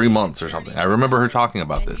 3 months or something. I remember her talking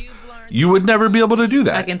about this. You would never be able to do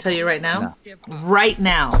that. I can tell you right now,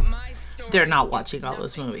 they're not watching all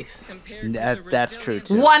those movies. That's true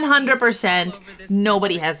too. 100%,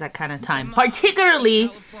 nobody has that kind of time.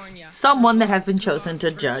 Particularly someone that has been chosen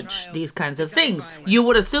to judge these kinds of things. You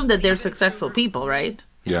would assume that they're successful people, right?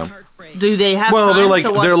 Yeah. Do they have Well, time they're like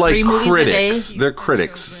to watch 3 movies critics. a day? They're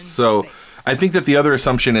critics. So I think that the other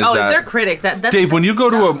assumption is Oh, that they're critics. That's Dave, when you go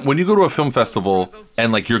to a film festival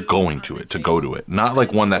and like you're going to go to it, not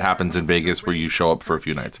like one that happens in Vegas where you show up for a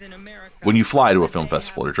few nights. When you fly to a film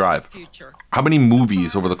festival or drive, how many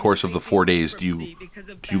movies over the course of the 4 days do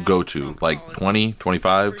you go to? Like 20,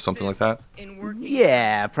 25, something like that?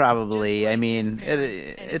 Yeah, probably. I mean,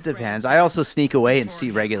 it depends. I also sneak away and see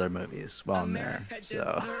regular movies while I'm there.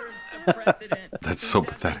 So That's so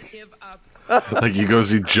pathetic. Like you go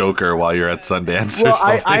see Joker while you're at Sundance well,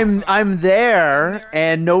 or something. I'm there,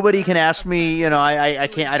 and nobody can ask me. You know, I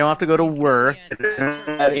can't. I don't have to go to work. I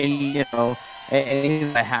don't have any,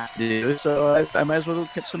 anything I have to do. So I might as well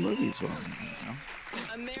get some movies.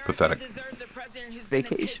 Pathetic.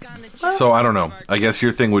 Vacation. So I don't know. I guess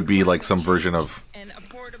your thing would be like some version of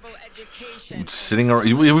sitting around.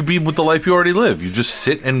 It would be with the life you already live. You just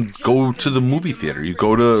sit and go to the movie theater. You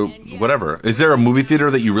go to whatever. Is there a movie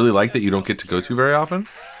theater that you really like that you don't get to go to very often?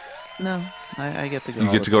 No, I get to go.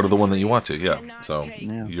 You get to go to the one that you want to. Yeah. So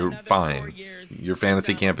Yeah. you're fine. Your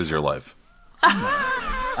fantasy camp is your life.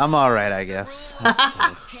 I'm all right, I guess.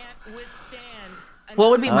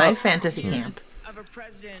 What would be my fantasy camp?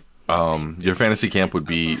 Your fantasy camp would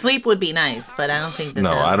be Sleep would be nice, but I don't think that.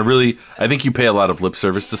 no. I don't really. I think you pay a lot of lip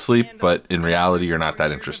service to sleep, but in reality, you're not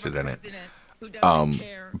that interested in it.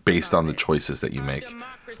 Based on the choices that you make,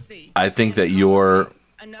 I think that your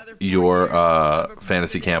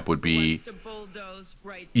fantasy camp would be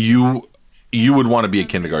you would want to be a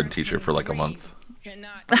kindergarten teacher for like a month.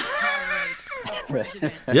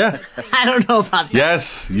 Yeah. I don't know about that.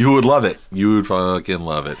 Yes, you would love it. You would fucking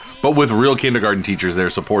love it. But with real kindergarten teachers there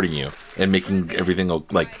supporting you and making everything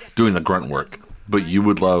like doing the grunt work. But you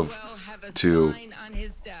would love to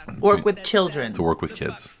Work with children. to work with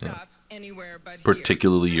kids, yeah. Anywhere but here.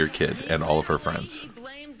 Particularly your kid and all of her friends. He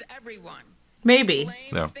blames everyone. Maybe.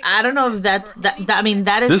 Yeah. I don't know if that's that. I mean,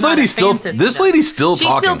 that is. This not a lady's still. fan system. This lady's still She's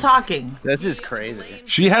talking. still talking. That's just crazy.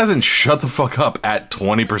 She hasn't shut the fuck up at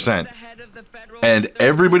 20%, and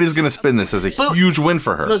everybody's gonna spin this as a But- huge win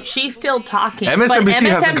for her. Look, she's still talking. MSNBC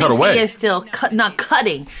but hasn't cut away. Is still not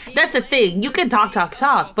cutting. That's the thing. You can talk,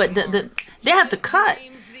 but they have to cut.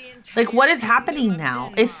 Like, what is happening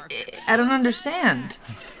now? I don't understand.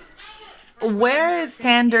 Where is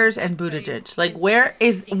Sanders and Buttigieg? Like,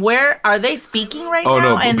 where are they speaking right Oh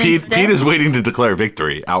now? no, And Pete instead- is waiting to declare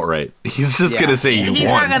victory outright. He's just gonna say he He's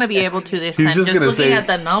won. not gonna be able to this He's time. just Just gonna looking say- at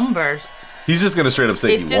the numbers, He's just gonna straight up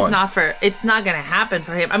say it's he just won. not for. It's not gonna happen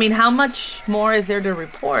for him. I mean, how much more is there to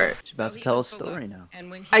report? She's about to tell a story now.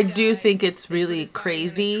 I do think it's really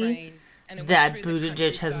crazy that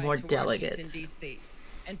Buttigieg has more delegates.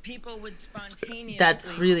 That's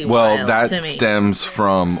really Well, wild that to me. stems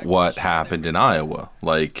from what happened in Iowa.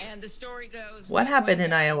 Like, What happened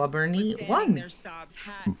in Iowa? Bernie won.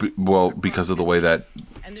 because of the way that.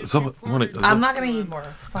 So, I'm not gonna eat more.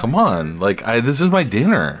 It's fine. Come on, like this is my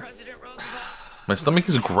dinner. My stomach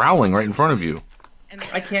is growling right in front of you,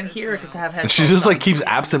 I can't hear it because I have and headphones. she just like on. keeps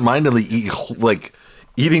absentmindedly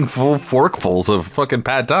eating full forkfuls of fucking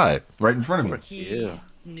pad thai right in front of me.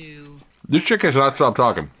 Yeah. This chick has not stopped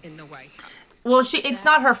talking. Well, it's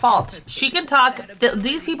not her fault. She can talk.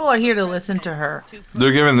 These people are here to listen to her.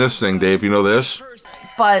 They're giving this thing, Dave. You know this?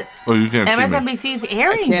 But Oh, you can't see me. MSNBC is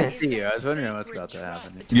airing Can't this. see you. I was wondering what's about to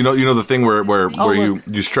happen. You know the thing where look.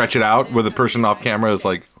 you stretch it out, where the person off camera is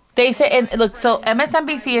like, They say, and look, so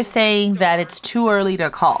MSNBC is saying that it's too early to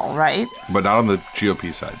call, right? but not on the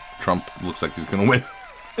GOP side. Trump looks like he's gonna win.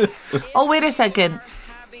 Oh, wait a second.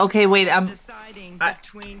 Okay, wait. I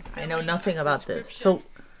know nothing about this. So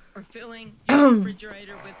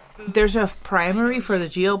there's a primary for the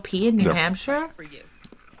GOP in New Yeah. Hampshire.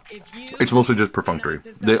 It's mostly just perfunctory.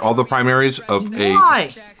 All the primaries of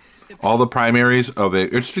Why?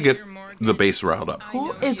 it's to get the base riled up.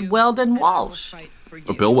 Who is Weldon Walsh?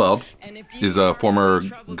 Bill Weld is a former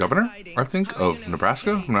governor, I think, of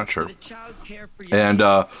Nebraska. I'm not sure. And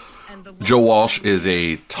Joe Walsh is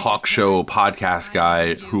a talk show podcast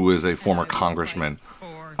guy who is a former congressman,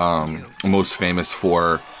 most famous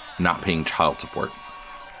for not paying child support.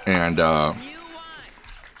 And yeah.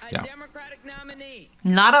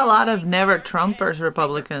 Not a lot of never Trumpers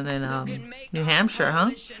Republican in New Hampshire,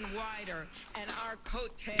 huh?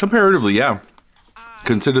 Comparatively, yeah.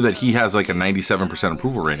 Consider that he has like a 97%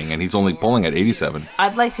 approval rating, and he's only polling at 87.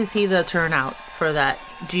 I'd like to see the turnout for that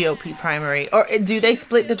GOP primary. Or do they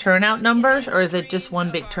split the turnout numbers, or is it just one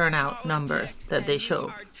big turnout number that they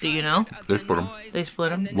show? Do you know? They split him. They split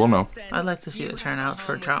them? We'll know. I'd like to see the turnout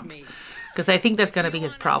for Trump. Because I think that's going to be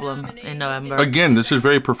his problem in November. Again, this is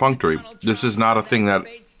very perfunctory. This is not a thing that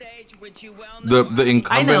the I know.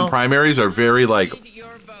 incumbent primaries are very like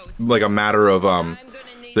a matter of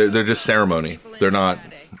they're just ceremony. They're not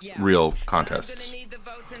real contests.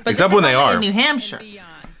 But Except this when is they only are. in New Hampshire.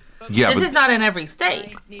 Yeah, This is but not in every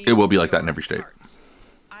state. it will be like that in every state.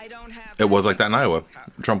 It was like that in Iowa.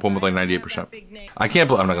 Trump won with like 98%. I can't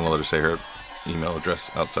believe I'm not going to let her say her email address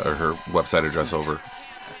outside or her website address over.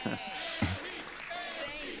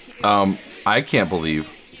 I can't believe.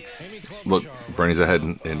 Look, Bernie's ahead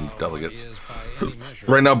in delegates.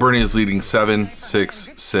 Right now, Bernie is leading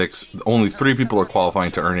 7-6-6. Only 3 people are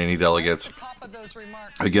qualifying to earn any delegates.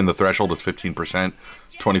 Again, the threshold is 15%.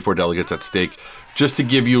 24 delegates at stake. Just to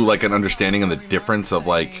give you like an understanding of the difference of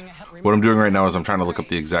like what I'm doing right now is I'm trying to look up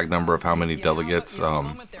the exact number of how many delegates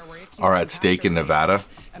are at stake in Nevada.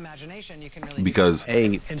 Because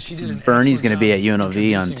Hey, Bernie's going to be at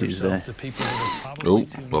UNLV on Tuesday. oh,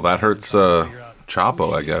 well that hurts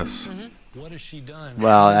Chapo, I guess.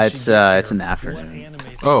 Well, it's in the afternoon.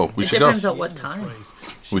 Oh, we It should go. depends on what time.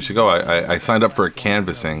 We should go. I signed up for a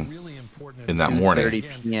canvassing in that morning.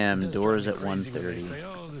 2:30 p.m. Doors at 1:30.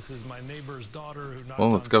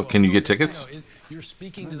 Well, let's go. Can you get tickets?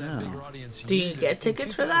 Do you get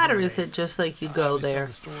tickets for that, or is it just like you go there?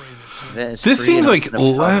 It's This free seems and like open to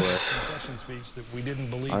the public. less.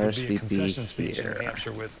 RSVP here.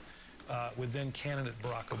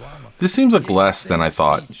 This seems like less than I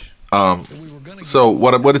thought. So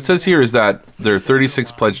what it says here is that there are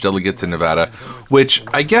 36 pledged delegates in Nevada, which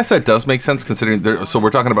I guess that does make sense considering there. So we're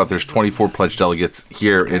talking about there's 24 pledged delegates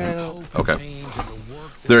here in. Okay.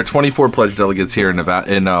 There are 24 pledged delegates here in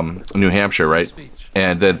Nevada, in New Hampshire, right?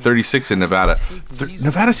 And then 36 in Nevada.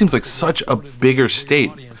 Nevada seems like such a bigger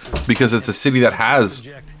state because it's a city that has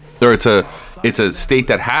or it's a state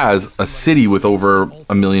that has a city with over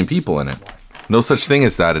 1 million people in it. No such thing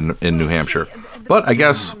as that in New Hampshire. But I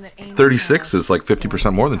guess 36 is like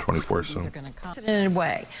 50% more than 24. So in a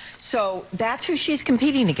way. So that's who she's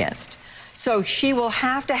competing against. So she will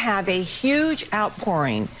have to have a huge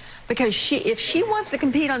outpouring because if she wants to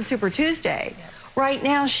compete on Super Tuesday, right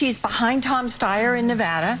now she's behind Tom Steyer in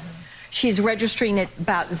Nevada. She's registering at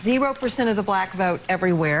about 0% of the black vote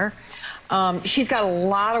everywhere. She's got a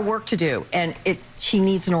lot of work to do, and she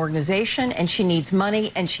needs an organization, and she needs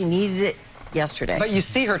money, and she needed it yesterday. But you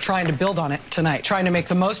see her trying to build on it tonight, trying to make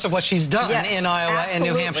the most of what she's done in Iowa and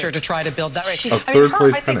New Hampshire to try to build that race. I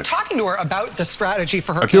think talking to her about the strategy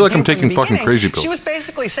for her I feel like I'm campaign from taking the fucking beginning, crazy pills. She was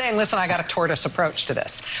basically saying, listen, I got a tortoise approach to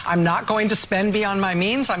this. I'm not going to spend beyond my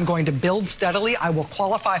means. I'm going to build steadily. I will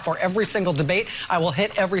qualify for every single debate. I will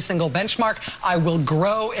hit every single benchmark. I will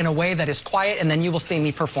grow in a way that is quiet, and then you will see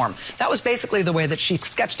me perform. That was basically the way that she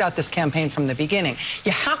sketched out this campaign from the beginning.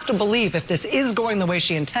 You have to believe, if this is going the way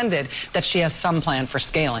she intended, that she has some plan for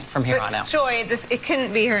scaling from here on out. Joy, it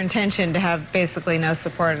couldn't be her intention to have basically no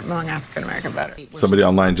support among African-American voters. somebody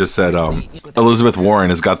online just said Elizabeth Warren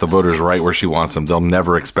has got the voters right where she wants them. They'll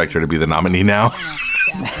never expect her to be the nominee now.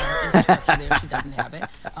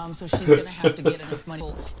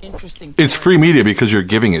 It's free media because you're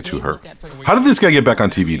giving it to her. How did this guy get back on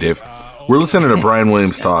TV, Dave? We're listening to Brian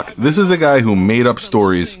Williams talk. This is the guy who made up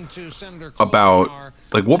stories about,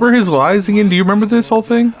 like, what were his lies again? Do you remember this whole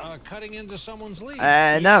thing?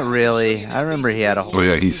 Not really. I remember he had a whole... Oh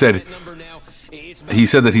yeah, he said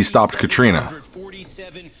that he stopped Katrina.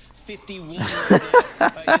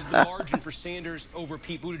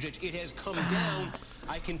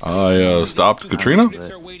 I stopped Katrina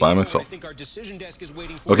by myself.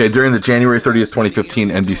 Okay, during the January 30th, 2015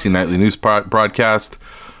 NBC Nightly News broadcast,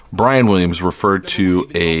 Brian Williams referred to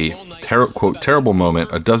a quote, terrible moment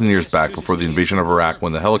a dozen years back before the invasion of Iraq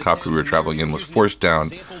when the helicopter we were traveling in was forced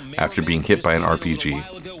down after being hit by an RPG.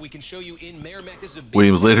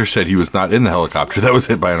 Williams later said he was not in the helicopter that was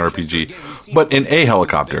hit by an RPG, but in a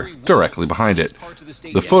helicopter directly behind it.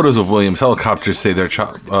 The photos of Williams' helicopters say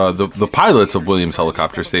the pilots of Williams'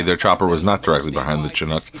 helicopters say their chopper was not directly behind the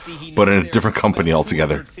Chinook, but in a different company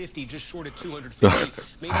altogether.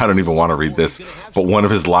 I don't even want to read this, but one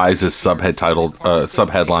of his lies is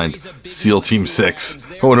subheadlined SEAL Team 6.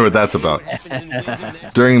 I wonder what that's about.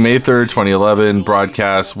 During May 3rd, 2011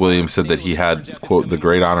 broadcast, Williams said that he had, quote, the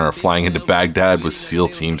great honor of flying into Baghdad with SEAL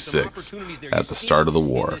Team 6 at the start of the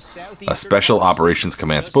war. A Special Operations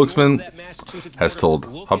Command spokesman has told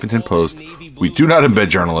Huffington Post, "We do not embed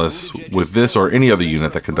journalists with this or any other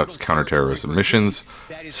unit that conducts counterterrorism missions,"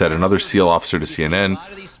 said another SEAL officer to CNN,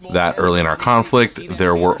 that early in our conflict,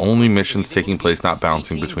 there were only missions taking place, not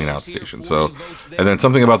bouncing between outstations. So, and then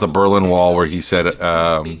something about the Berlin Wall where he said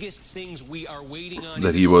that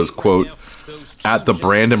he was, quote, at the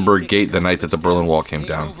Brandenburg Gate the night that the Berlin Wall came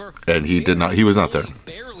down. And he was not there.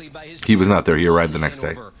 He was not there. He arrived the next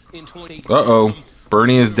day. Uh-oh.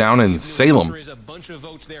 Bernie is down in Salem.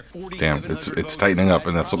 Damn, it's tightening up,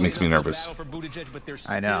 and that's what makes me nervous.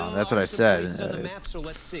 I know. That's what I said.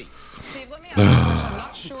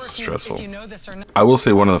 It's stressful. I will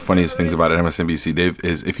say one of the funniest things about MSNBC, Dave,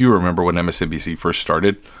 is if you remember when MSNBC first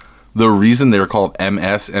started, the reason they were called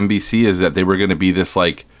MSNBC is that they were going to be this,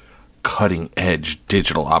 like, cutting-edge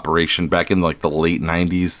digital operation back in, like, the late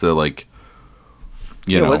 90s. The, like,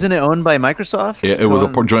 you know. Wasn't it owned by Microsoft? Yeah, it was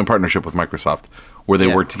a joint partnership with Microsoft where they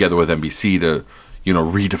worked together with NBC to, you know,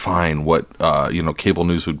 redefine what, cable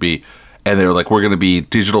news would be. And they were like, we're going to be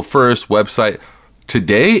digital first, website.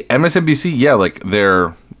 Today, MSNBC, yeah, like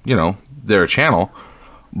they're a channel,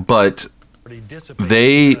 but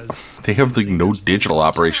they have like no digital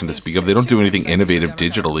operation to speak of. They don't do anything innovative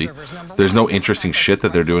digitally. There's no interesting shit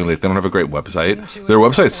that they're doing. Like, they don't have a great website. Their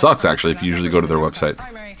website sucks, actually, if you usually go to their website.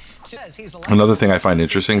 Another thing I find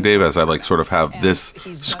interesting, Dave, as I like sort of have this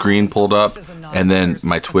screen pulled up and then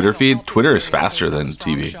my Twitter feed, Twitter is faster than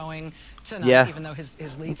TV. Yeah,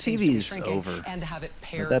 TV's over. And to have it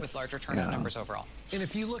paired with larger turnout numbers overall. And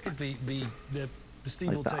if you look at the Steve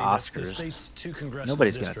like will the tell you Oscars, the state's two congressional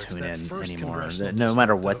nobody's going to districts, tune that in first anymore. congressional No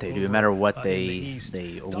matter what district they do, no matter what in the they East,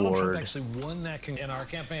 Donald Trump award. actually won that in our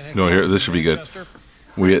campaign No, here, this should be good.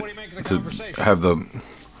 We get to have the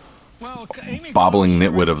bobbling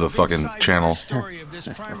nitwit of the fucking channel. This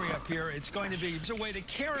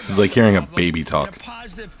is like hearing a baby talk.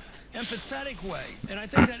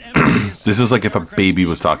 This is like if a baby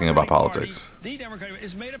was talking about politics.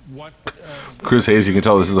 Chris Hayes, you can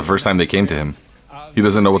tell this is the first time they came to him. He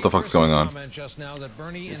doesn't know what the fuck's going on.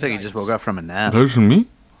 It's like he just woke up from a nap. That's me?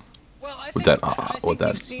 with that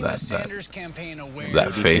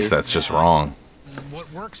face that's just wrong.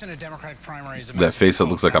 What works in a Democratic primary is That face that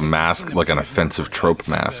looks like a mask, like an offensive trope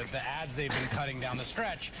mask. The ads they've been cutting down the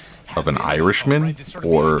stretch Of an Irishman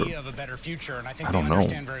or I don't know,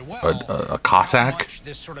 a Cossack.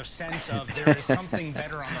 This sort of sense of there is something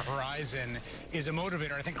better on the horizon is a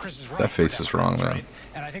motivator. I think Chris is right. That face is wrong, man.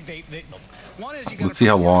 And I think Let's see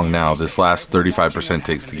how long now this last 35%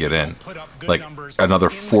 takes to get in. Like another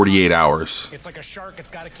 48 hours. It's like a shark. It's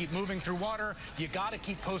got to keep moving through water. You got to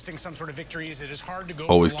keep posting some sort of victories. It is hard to go.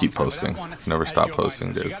 Always keep posting. Never stop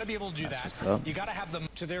posting, dude. You got to be able to do that. You got to have them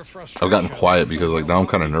to their frustration. I've gotten quiet because like now I'm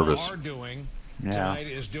kind of nervous. Tonight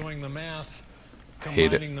is doing the math,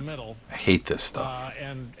 Hate it. combining the middle, I hate this stuff.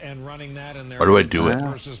 and running that in there. Why do I do it?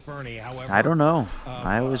 Versus Bernie. However, I don't know.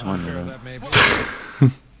 I always wonder. that may be.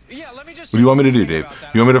 What do you want me to do, Dave?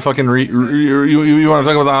 You want me to fucking you want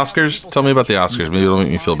to talk about the Oscars? Tell me about the Oscars. Maybe it'll make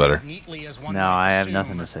me feel better. No, I have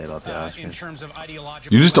nothing to say about the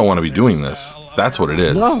Oscars. You just don't want to be doing this. That's what it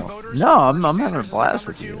is. No, I'm having a blast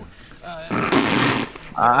with you.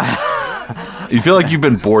 You feel like you've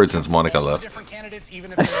been bored since Monica left.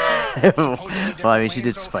 Well, I mean, she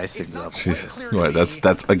did spice things up. Right,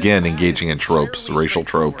 that's again engaging in tropes, racial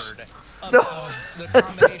tropes. No,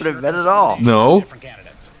 that's not what I meant at all. No.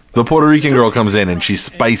 The Puerto Rican girl comes in and she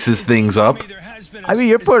spices things up. I mean,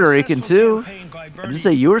 you're Puerto Rican too. I didn't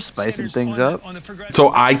say you were spicing things up.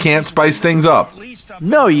 So I can't spice things up.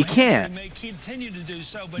 No, you can't.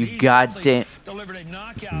 You goddamn.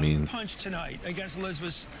 I mean, punch tonight against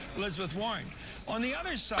Elizabeth Warren. On the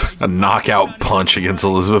other side, a knockout punch against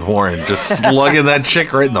Elizabeth Warren, just slugging that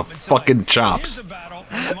chick right in the fucking chops,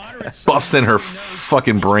 busting her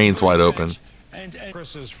fucking brains wide open.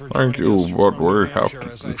 Thank you, but we have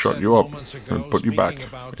to shut you up and put you back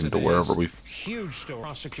into wherever we.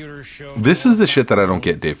 This is the shit that I don't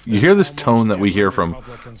get, Dave. You hear this tone that we hear from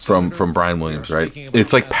Brian Williams, right?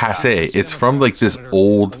 It's like passe. It's from like this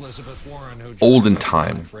olden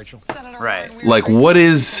time. Right. Like what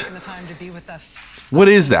is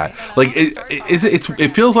that? Like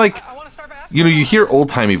it feels like, you know, you hear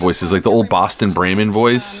old-timey voices, like the old Boston Bremen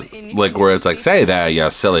voice, like where it's like, say that, you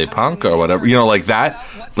silly punk, or whatever, you know, like that,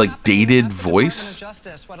 like dated voice.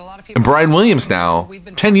 And Brian Williams now,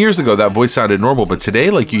 10 years ago, that voice sounded normal, but today,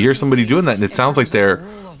 like, you hear somebody doing that, and it sounds like they're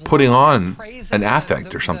putting on an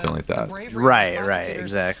affect or something like that. Right,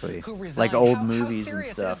 exactly. Like old movies and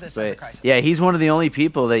stuff. But yeah, he's one of the only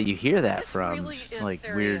people that you hear that from, like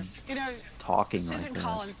weird talking like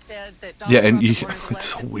that. Yeah, and it's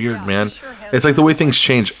so weird, man. It's like the way things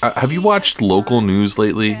change. Have you watched local news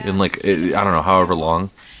lately? In like, I don't know, however long.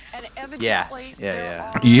 Yeah.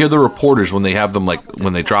 You hear the reporters when they have them, like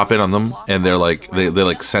when they drop in on them, and they're like they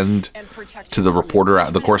like send to the reporter,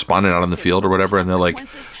 the correspondent out on the field or whatever, and they're like,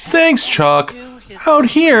 "Thanks, Chuck. Out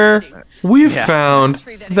here, we've found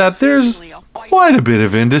that there's quite a bit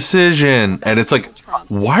of indecision." And it's like,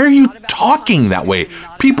 why are you talking that way?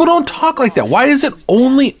 People don't talk like that. Why is it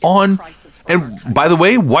only on? And by the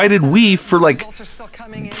way, why did we, for like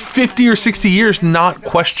 50 or 60 years, not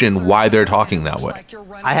question why they're talking that way?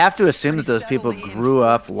 I have to assume that those people grew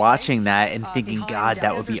up watching that and thinking, God,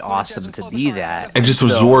 that would be awesome to be that. And just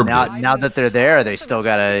absorbed it. Now that they're there, they still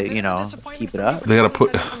gotta, keep it up. They gotta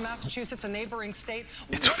put.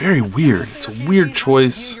 It's very weird. It's a weird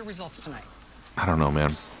choice. I don't know,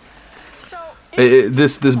 man.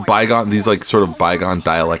 This bygone, these like sort of bygone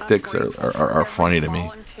dialectics are funny to me.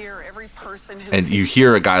 And you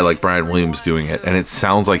hear a guy like Brian Williams doing it, and it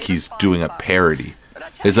sounds like he's doing a parody.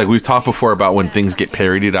 It's like we've talked before about when things get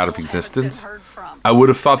parodied out of existence. I would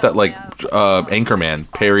have thought that like Anchorman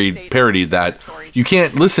parodied that. You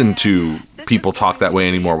can't listen to people talk that way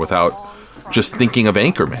anymore without just thinking of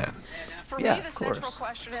Anchorman. For me, the central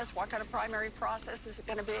question is, what kind of primary process is it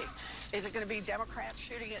going to be? Is it going to be Democrats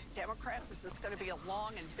shooting at Democrats? Is this going to be a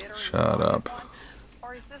long and bitter? Shut up.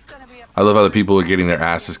 I love how the people who are getting their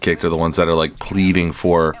asses kicked are the ones that are like pleading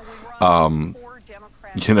for,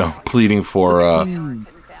 pleading for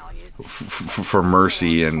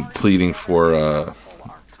mercy and pleading for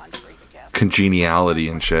congeniality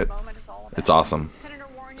and shit. It's awesome.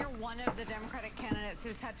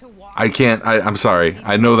 I'm sorry.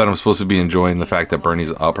 I know that I'm supposed to be enjoying the fact that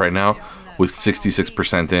Bernie's up right now with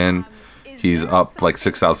 66% in. He's up like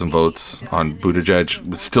 6,000 votes on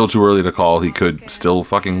Buttigieg. It's still too early to call. He could still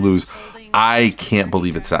fucking lose. I can't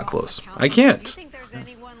believe it's that close. I can't.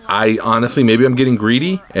 I honestly, maybe I'm getting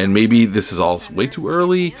greedy, and maybe this is all way too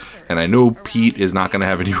early. And I know Pete is not going to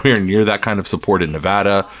have anywhere near that kind of support in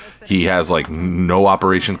Nevada. He has like no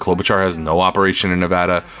operation. Klobuchar has no operation in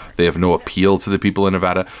Nevada. They have no appeal to the people in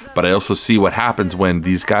Nevada. But I also see what happens when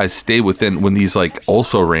these guys stay within, when these like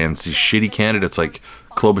also rans, these shitty candidates like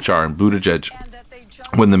Klobuchar and Buttigieg,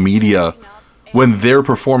 when the media, when their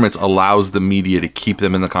performance allows the media to keep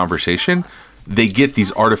them in the conversation, they get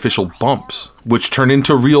these artificial bumps, which turn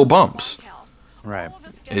into real bumps. Right.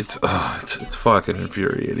 It's fucking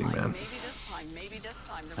infuriating, man.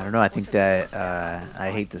 I don't know. I think that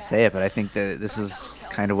I hate to say it, but I think that this is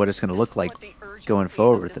kind of what it's going to look like going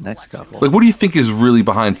forward with the next couple. Like, what do you think is really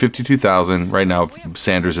behind 52,000 right now?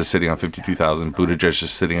 Sanders is sitting on 52,000. Buttigieg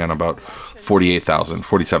is sitting on about 48,000,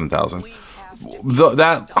 47,000.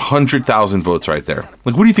 That 100,000 votes right there.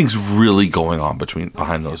 Like, what do you think is really going on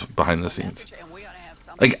behind the scenes?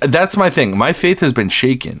 Like, that's my thing. My faith has been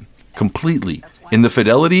shaken completely in the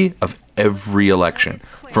fidelity of every election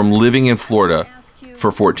from living in Florida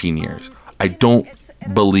for 14 years. I don't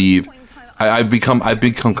believe I've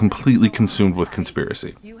become completely consumed with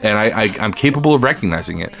conspiracy, and I'm capable of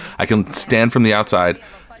recognizing it. I can stand from the outside,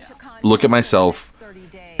 look at myself,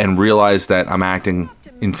 and realize that I'm acting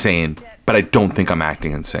insane, but I don't think I'm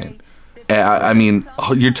acting insane. I mean,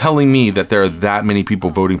 you're telling me that there are that many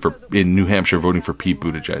people in New Hampshire voting for Pete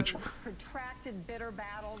Buttigieg.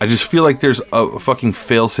 I just feel like there's a fucking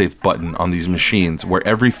fail-safe button on these machines where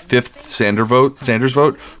every fifth Sanders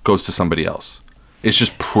vote goes to somebody else. It's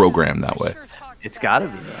just programmed that way. It's got to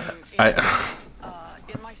be that.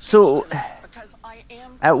 So,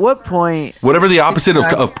 at what point... Whatever the opposite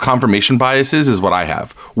of confirmation bias is what I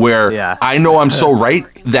have. Where I know I'm so right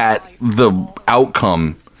that the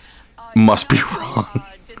outcome must be wrong.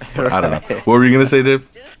 I don't know. What were you going to say, Dave?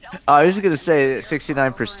 I was going to say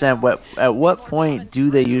 69%. At what point do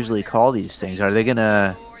they usually call these things? Are they going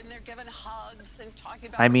to...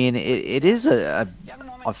 I mean, it is a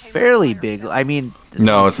fairly big... I mean...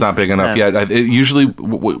 No, it's not big enough yet. Usually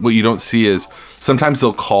what you don't see is sometimes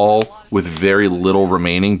they'll call with very little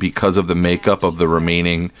remaining because of the makeup of the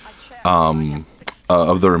remaining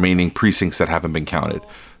precincts that haven't been counted.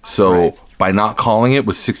 So by not calling it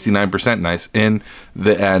with 69% nice and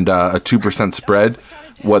a 2% spread,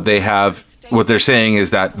 what they're saying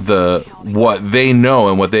is that what they know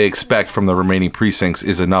and what they expect from the remaining precincts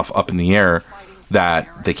is enough up in the air that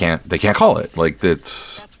they can't call it. Like,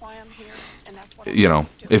 that's, you know,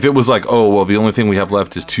 if it was like, oh well, the only thing we have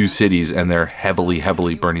left is 2 cities and they're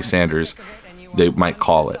heavily Bernie Sanders, they might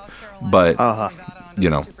call it. But you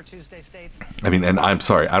know, I mean, and I'm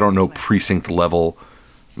sorry, I don't know precinct level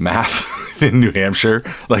math in New Hampshire.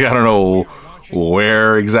 Like, I don't know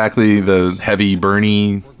where exactly the heavy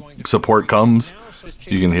Bernie support comes.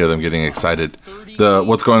 You can hear them getting excited.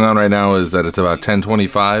 What's going on right now is that it's about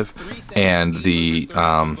 10:25, and the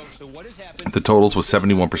totals with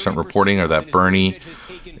 71% reporting are that Bernie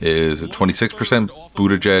is at 26%,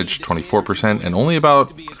 Buttigieg 24%, and only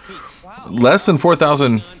about less than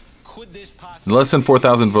 4,000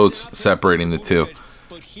 votes separating the two.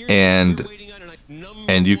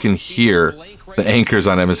 And you can hear the anchors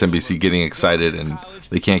on MSNBC getting excited, and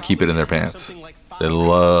they can't keep it in their pants. They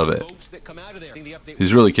love it.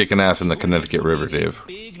 He's really kicking ass in the Connecticut River, Dave.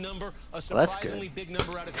 Well, that's good.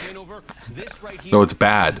 No, it's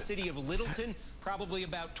bad. This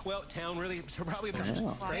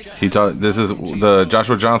is the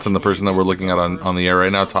Joshua Johnson, the person that we're looking at on the air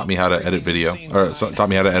right now, taught me how to edit video, or taught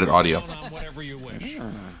me how to edit audio.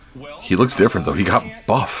 He looks different though. He got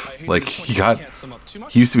buff. Like he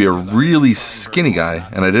used to be a really skinny guy,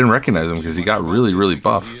 and I didn't recognize him because he got really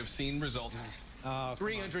buff.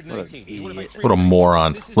 What a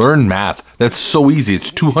moron. Learn math. That's so easy. It's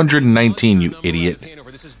 219, you idiot.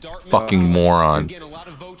 Fucking moron.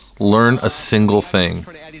 Learn a single thing.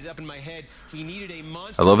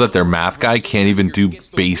 I love that their math guy can't even do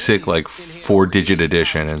basic, like, 4-digit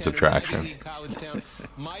addition and subtraction.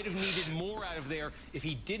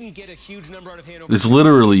 It's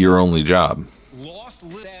literally your only job.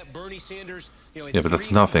 Yeah, but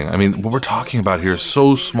that's nothing. I mean, what we're talking about here is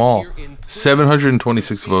so small.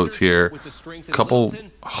 726 votes here, a couple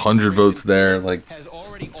hundred votes there. Like,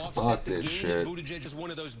 fuck this shit.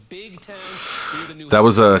 That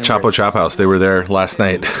was Chapo Chop House. They were there last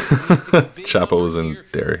night. Chapo was in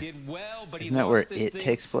Derry. Isn't that where it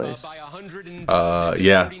takes place?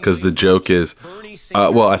 Yeah, because the joke is,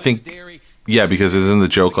 well, I think, yeah, because isn't the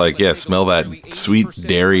joke like, yeah, smell that sweet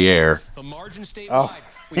dairy air. Oh.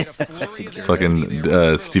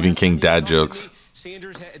 Fucking Stephen King dad jokes.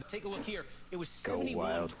 Sanders had, take a look here. It was Go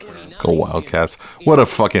Wildcats. Go Wildcats. What a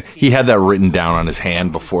fucking... He had that written down on his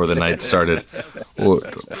hand before the night started.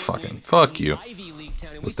 What fucking... Fuck you.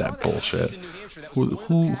 With that bullshit.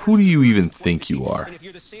 Who do you even think you are?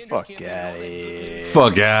 Fuck out of here.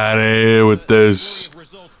 Fuck out of here with this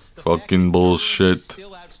fucking bullshit.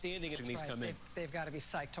 They've got to be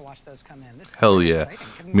psyched to watch those come in. Hell yeah.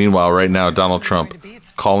 Meanwhile, right now, Donald Trump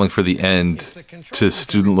calling for the end to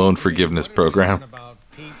student loan forgiveness program.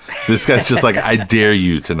 This guy's just like, I dare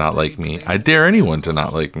you to not like me. I dare anyone to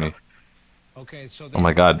not like me. Oh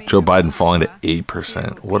my God, Joe Biden falling to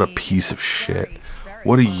 8%. What a piece of shit.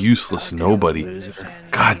 What a useless nobody.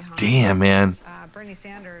 God damn, man.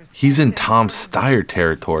 He's in Tom Steyer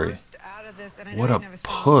territory. What a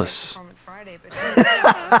puss.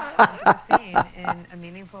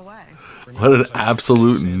 What an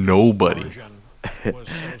absolute nobody.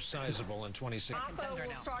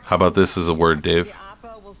 How about this as a word, Dave?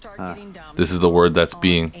 This is the word that's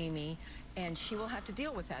being...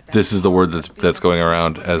 This is the word that's going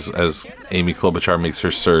around as Amy Klobuchar makes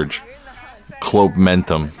her surge.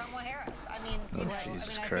 Clomentum. Oh,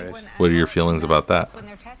 Jesus Christ. What are your feelings about that?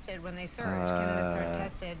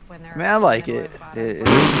 Man, I like it.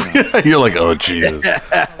 You're like, oh, Jesus.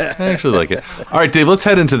 I actually like it. All right, Dave, let's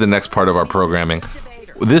head into the next part of our programming.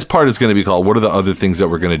 This part is going to be called, what are the other things that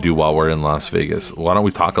we're going to do while we're in Las Vegas? Why don't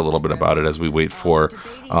we talk a little bit about it as we wait for...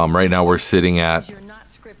 right now we're sitting at...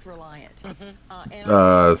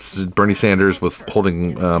 Bernie Sanders with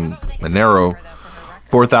holding a narrow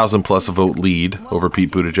 4,000 plus vote lead over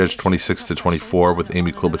Pete Buttigieg, 26-24, with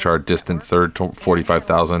Amy Klobuchar distant third,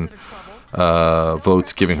 45,000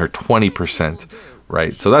 votes, giving her 20%.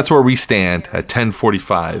 Right, so that's where we stand at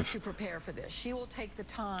 10:45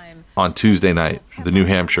 on Tuesday night, the New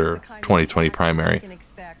Hampshire 2020 primary.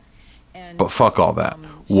 But fuck all that.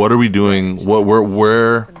 What are we doing? What's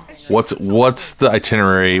the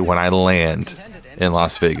itinerary when I land in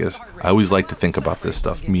Las Vegas? I always like to think about this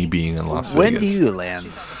stuff, me being in Las Vegas. When do you land?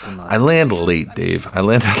 I land late, Dave. I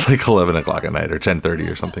land at like 11 o'clock at night or 10:30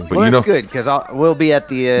 or something. But well, you know, that's good because we'll be at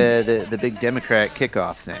the big Democrat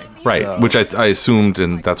kickoff thing. Right, so. which I assumed,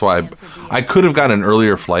 and that's why I could have gotten an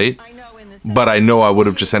earlier flight, but I know I would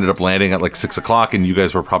have just ended up landing at like 6 o'clock, and you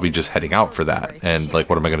guys were probably just heading out for that. And like,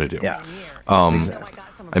 what am I going to do? Yeah.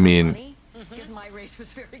 I mean,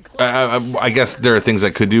 I guess there are things I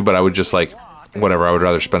could do, but I would just like, whatever. I would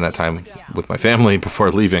rather spend that time with my family before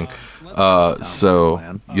leaving.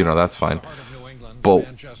 So, you know, that's fine. But,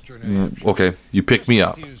 okay, you pick me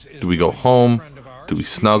up. Do we go home? Do we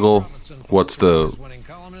snuggle? What's the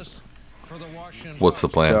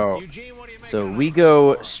plan? So we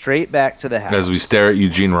go straight back to the house. As we stare at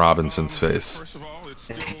Eugene Robinson's face.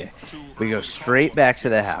 We go straight back to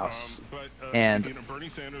the house and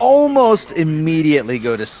almost immediately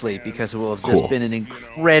go to sleep because it will have just been an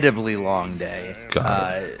incredibly long day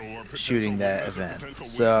shooting that event.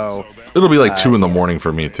 So it'll be like 2 in the morning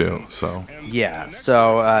for me too. So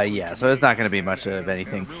so it's not going to be much of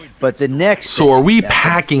anything. But the next so are we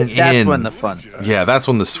packing in? That's when the fun starts. Yeah, that's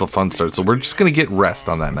when the fun starts. So we're just going to get rest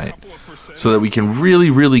on that night, so that we can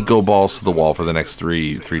really go balls to the wall for the next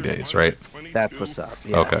three days, right? That's what's up.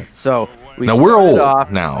 Yeah. Okay. So now we're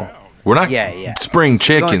old now. We're not spring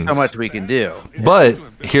chickens. There's only so much we can do. But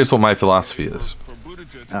here's what my philosophy is.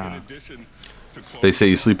 They say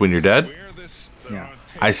you sleep when you're dead. Yeah.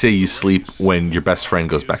 I say you sleep when your best friend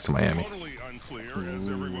goes back to Miami.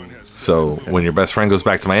 So when your best friend goes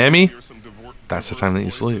back to Miami, that's the time that you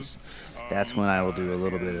sleep. That's when I will do a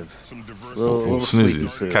little bit of little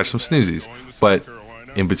snoozies, catch some snoozies. But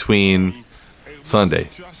in between Sunday,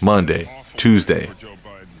 Monday, Tuesday,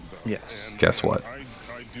 yes. Guess what?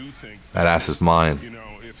 That ass is mine.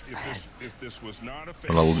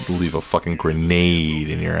 I'm gonna leave a fucking grenade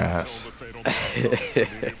in your ass. You're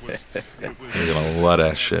gonna love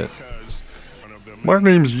that shit. My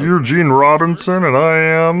name's Eugene Robinson, and I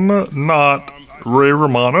am not Ray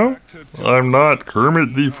Romano. I'm not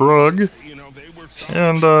Kermit the Frog.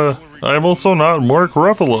 And I'm also not Mark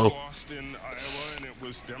Ruffalo.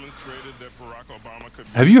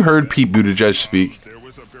 Have you heard Pete Buttigieg speak?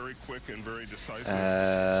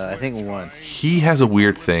 I think once. He has a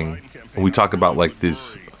weird thing. We talk about like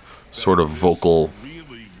these sort of vocal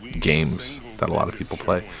games that a lot of people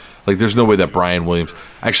play. Like, there's no way that Brian Williams...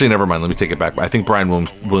 Actually, never mind. Let me take it back. I think Brian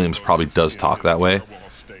Williams probably does talk that way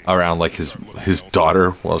around, like, his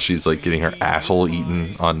daughter while she's, like, getting her asshole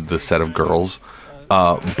eaten on the set of Girls.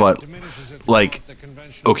 But, like,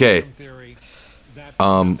 okay.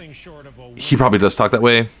 He probably does talk that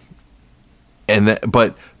way.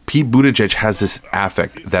 But Pete Buttigieg has this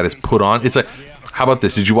affect that is put on. It's like... How about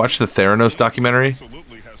this? Did you watch the Theranos documentary?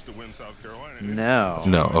 No.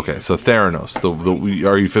 No. Okay. So Theranos.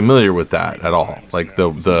 Are you familiar with that at all? Like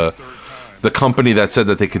the company that said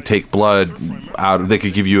that they could take blood out. They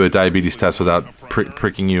could give you a diabetes test without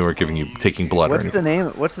pricking you or taking blood. What's or anything. the name?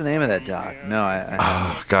 What's the name of that doc? No,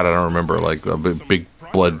 Oh, God, I don't remember. Like a big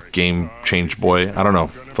blood game change boy. I don't know.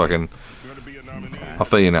 Fucking. I'll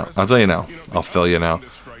tell you now.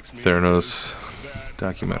 Theranos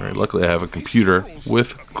documentary. Luckily, I have a computer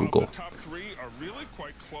with Google.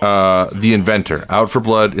 The Inventor, Out for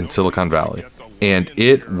Blood in Silicon Valley, and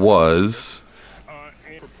it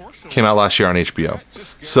came out last year on HBO.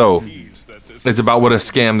 So it's about what a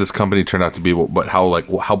scam this company turned out to be, but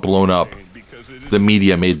how blown up the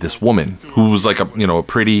media made this woman who was like a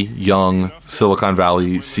pretty young Silicon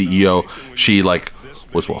Valley CEO. She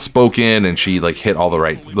was well spoken and she hit all the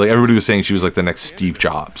right, everybody was saying she was like the next Steve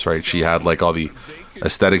Jobs, right? She had all the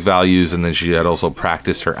aesthetic values, and then she had also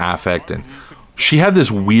practiced her affect, and she had this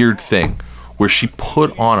weird thing where she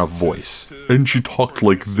put on a voice and she talked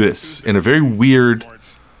like this in a very weird,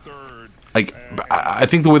 I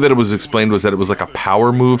think the way that it was explained was that it was like a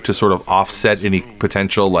power move to sort of offset any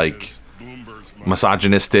potential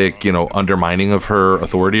misogynistic, undermining of her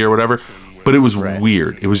authority or whatever. But it was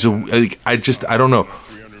weird. It was I don't know.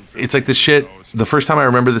 It's like the shit. The first time I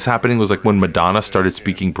remember this happening was when Madonna started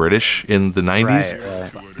speaking British in the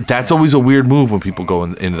 90s. Right. That's always a weird move when people go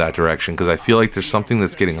into that direction, because I feel like there's something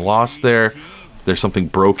that's getting lost there. There's something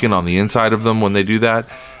broken on the inside of them when they do that.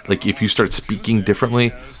 If you start speaking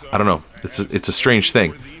differently, I don't know. It's a strange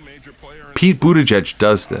thing. Pete Buttigieg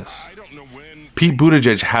does this. Pete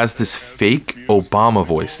Buttigieg has this fake Obama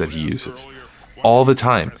voice that he uses all the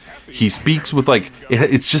time. He speaks with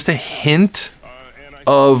it's just a hint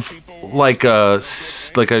of a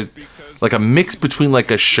mix between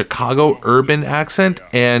a Chicago urban accent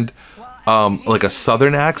and a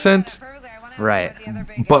Southern accent. Right.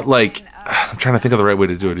 But I'm trying to think of the right way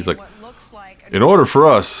to do it. He's in order for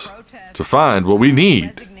us to find what we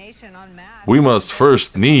need, we must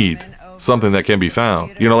first need something that can be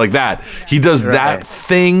found. Like that. He does that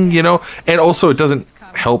thing, and also it doesn't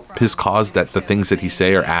help his cause that the things that he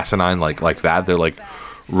say are asinine like that. They're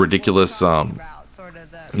ridiculous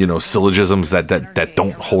syllogisms that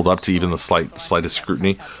don't hold up to even the slightest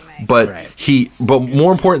scrutiny. But but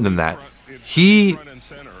more important than that,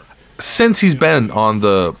 since he's been on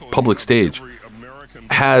the public stage,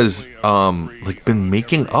 has been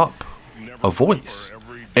making up a voice.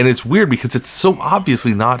 And it's weird because it's so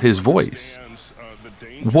obviously not his voice.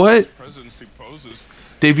 What?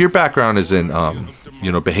 Dave, your background is in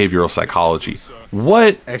behavioral psychology.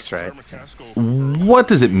 That's right. What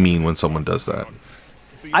does it mean when someone does that?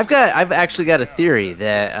 I've actually got a theory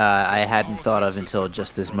that I hadn't thought of until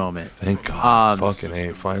just this moment. Thank God. Fucking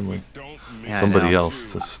A, finally. Somebody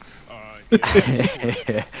else.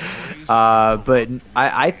 But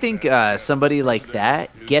I think somebody like that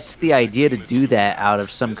gets the idea to do that out of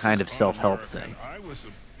some kind of self-help thing.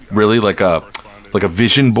 Really? Like a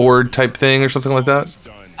vision board type thing or something like that?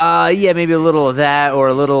 Yeah, maybe a little of that, or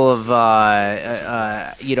a little of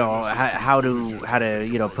how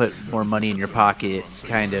to put more money in your pocket,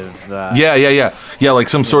 kind of. Yeah. Like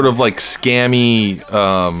some sort of scammy.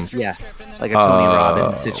 Like a Tony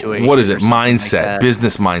Robbins situation. What is it? Mindset,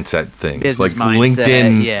 business mindset things, business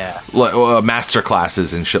mindset, LinkedIn, master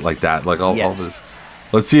classes and shit like that. All this.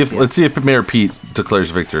 Let's see if Mayor Pete declares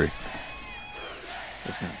victory.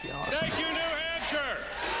 It's gonna be awesome. Thank you, New Hampshire.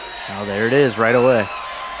 Oh, there it is, right away.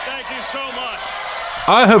 Thank you so much.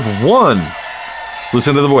 I have won.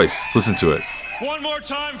 Listen to the voice. Listen to it. One more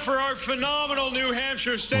time for our phenomenal New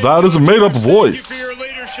Hampshire state. That is a made-up voice. Thank you for your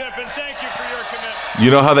leadership and thank you for your commitment. You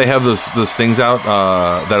know how they have those things out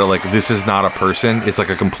that are this is not a person. It's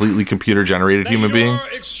a completely computer-generated human being.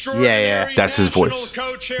 Yeah. That's his voice.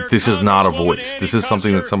 This is not a voice. This is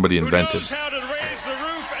something that somebody invented. How to raise the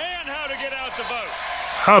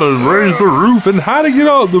roof and how to get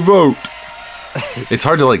out the vote. It's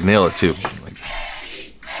hard to nail it too.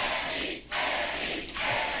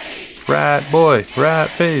 Rat boy, rat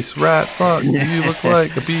face, rat fuck. You look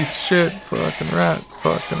like a piece of shit. Fucking rat.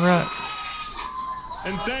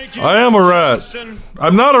 And thank you, I am a rat.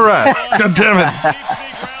 I'm not a rat. God damn it.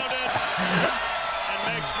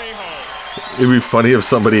 It'd be funny if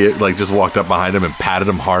somebody just walked up behind him and patted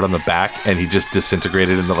him hard on the back, and he just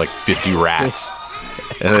disintegrated into 50 rats,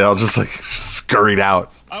 and they all just scurried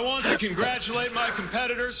out. I want to congratulate my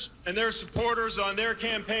competitors and their supporters on their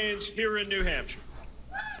campaigns here in New Hampshire.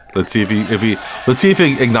 Let's see if he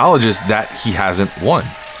acknowledges that he hasn't won.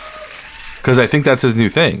 Because I think that's his new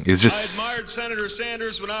thing. Is just. I admired Senator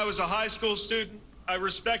Sanders when I was a high school student. I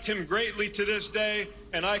respect him greatly to this day,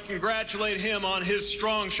 and I congratulate him on his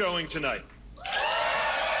strong showing tonight.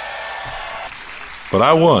 But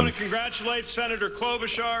I I want won. to congratulate Senator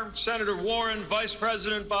Klobuchar, Senator Warren, Vice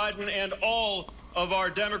President Biden, and all of our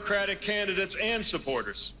Democratic candidates and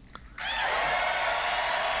supporters.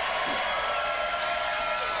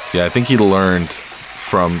 Yeah, I think he learned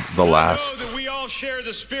from the I know last. that we all share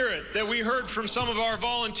the spirit that we heard from some of our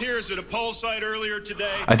volunteers at a poll site earlier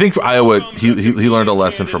today. I think for Iowa, he learned a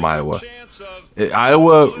lesson from Iowa.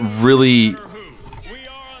 Iowa really,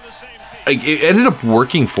 like, it ended up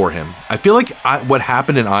working for him. I feel like what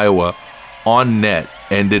happened in Iowa on net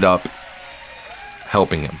ended up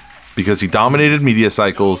helping him because he dominated media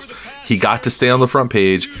cycles. He got to stay on the front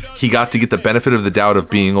page. He got to get the benefit of the doubt of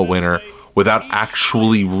being a winner without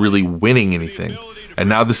actually really winning anything. And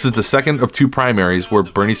now this is the second of two primaries where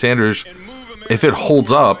Bernie Sanders, if it holds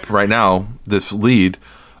up right now, this lead,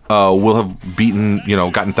 will have beaten,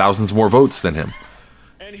 gotten thousands more votes than him.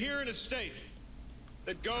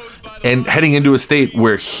 And heading into a state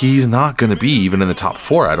where he's not going to be even in the top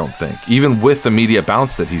 4, I don't think, even with the media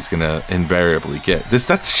bounce that he's going to invariably get.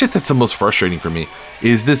 That's shit that's the most frustrating for me,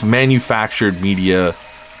 is this manufactured media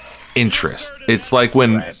interest. It's like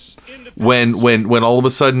when all of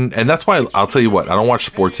a sudden, and that's why I'll tell you what, I don't watch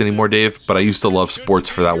sports anymore, Dave, but I used to love sports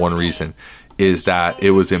for that one reason, is that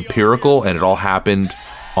it was empirical and it all happened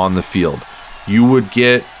on the field. You would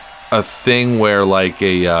get a thing where like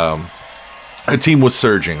a team was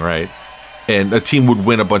surging, right? And a team would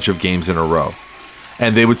win a bunch of games in a row.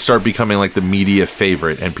 And they would start becoming like the media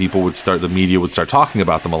favorite, and the media would start talking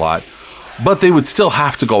about them a lot. But they would still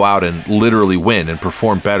have to go out and literally win and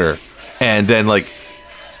perform better. And then, like,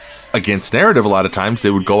 against narrative, a lot of times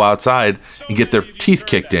they would go outside and get their teeth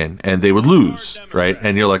kicked in and they would lose, right?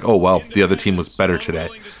 And you're like, oh, well, the other team was better today.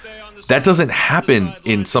 That doesn't happen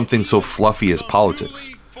in something so fluffy as politics.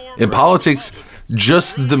 In politics,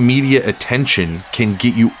 just the media attention can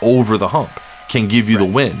get you over the hump, can give you the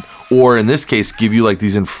win. Or in this case, give you like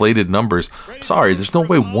these inflated numbers. I'm sorry, there's no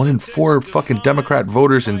way 1 in 4 fucking Democrat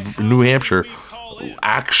voters in New Hampshire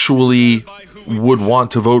actually would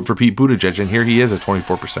want to vote for Pete Buttigieg, and here he is at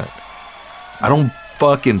 24%. I don't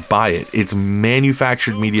fucking buy it. It's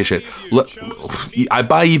manufactured media shit. I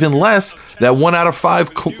buy even less that 1 out of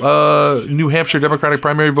 5 New Hampshire Democratic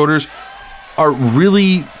primary voters are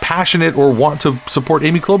really passionate or want to support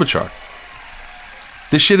Amy Klobuchar.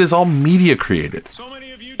 This shit is all media created.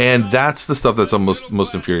 And that's the stuff that's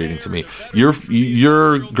most infuriating to me.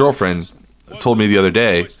 Your girlfriend told me the other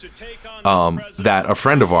day that a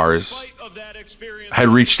friend of ours had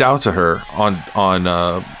reached out to her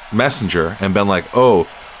on Messenger and been like,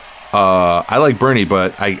 I like Bernie,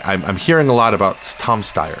 but I'm hearing a lot about Tom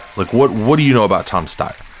Steyer. Like, what do you know about Tom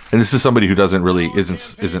Steyer? And this is somebody who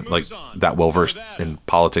isn't like that well versed in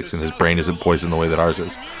politics, and his brain isn't poisoned the way that ours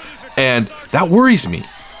is. And that worries me,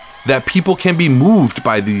 that people can be moved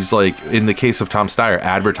by these, like in the case of Tom Steyer,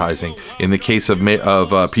 advertising. In the case of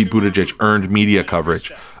Pete Buttigieg, earned media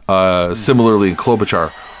coverage. Similarly in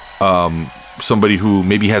Klobuchar, somebody who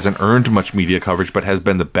maybe hasn't earned much media coverage but has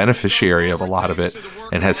been the beneficiary of a lot of it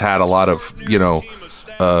and has had a lot of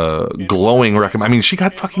glowing I mean, she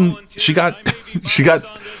had to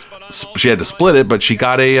split it, but she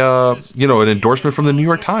got an endorsement from the New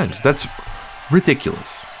York Times. That's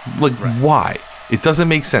ridiculous. Like, why? It doesn't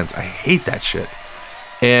make sense. I hate that shit.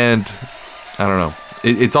 And I don't know.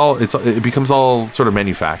 It becomes all sort of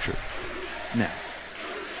manufactured. No.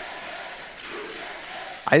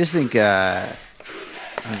 I just think I'm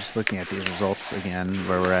just looking at these results again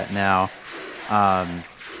where we're at now.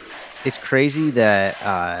 It's crazy that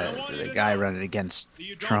the guy running against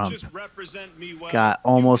Trump got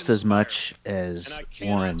almost as much as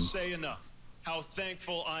Warren. How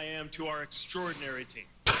thankful I am to our extraordinary team.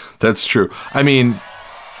 That's true. I mean,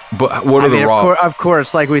 but what are the raw? Of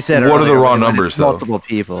course, like we said. What earlier, are the raw numbers, though? Multiple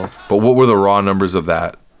people. But what were the raw numbers of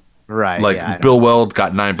that? Right. Like, yeah, Bill Weld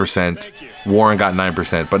got 9%. Warren got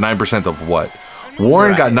 9%. But 9% of what?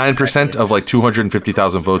 Warren got 9% of like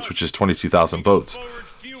 250,000 votes, which is 22,000 votes.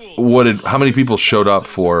 How many people showed up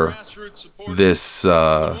for this?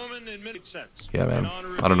 Yeah, man.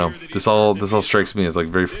 I don't know. This all strikes me as like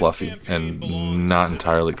very fluffy and not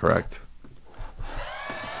entirely correct.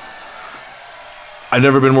 I've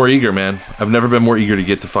never been more eager, man. I've never been more eager to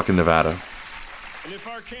get to fucking Nevada.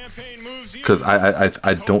 Because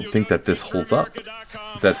I don't think that this holds up.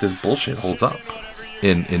 That this bullshit holds up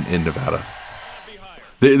in Nevada.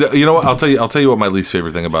 You know what? I'll tell you what my least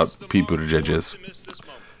favorite thing about Pete Buttigieg is.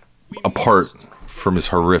 Apart from his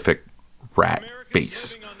horrific rat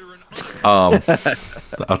face. I'll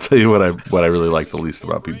tell you what I really like the least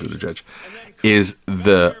about Pete Buttigieg is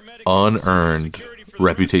the unearned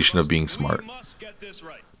reputation of being smart.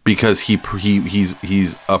 Because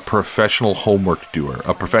he's a professional homework doer,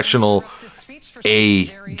 a professional A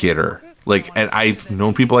getter. Like, and I've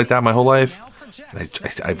known people like that my whole life, and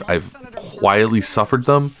I've quietly suffered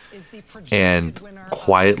them and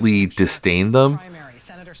quietly disdained them.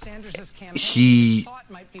 He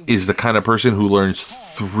is the kind of person who learns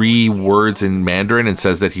 3 words in Mandarin and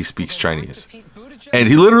says that he speaks Chinese, and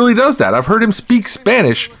he literally does that. I've heard him speak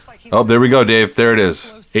Spanish. Oh, there we go, Dave. There it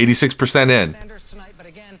is. 86% in.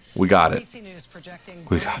 We got it.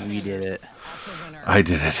 We did it. I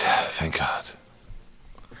did it. Thank God.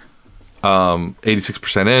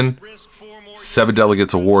 86% in. 7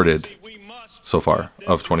 delegates awarded so far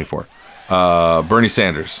of 24. Bernie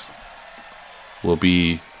Sanders will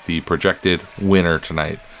be the projected winner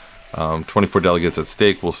tonight. 24 delegates at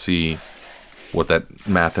stake. We'll see what that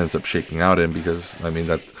math ends up shaking out in, because, I mean,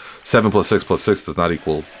 that 7 plus 6 plus 6 does not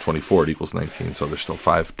equal 24. It equals 19. So there's still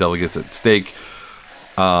 5 delegates at stake.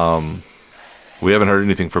 We haven't heard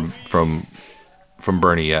anything from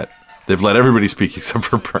Bernie yet. They've let everybody speak except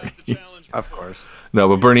for Bernie. Of course. No,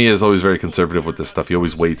 but Bernie is always very conservative with this stuff. He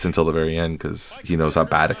always waits until the very end because he knows how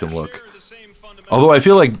bad it can look. Although I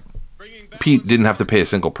feel like Pete didn't have to pay a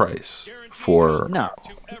single price for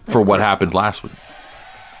what happened last week.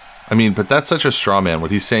 I mean, but that's such a straw man.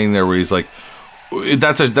 What he's saying there, where he's like,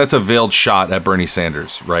 that's a veiled shot at Bernie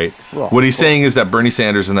Sanders, right? Well, what he's saying is that Bernie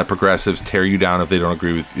Sanders and that progressives tear you down if you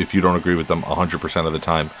don't agree with them 100% of the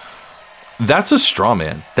time. That's a straw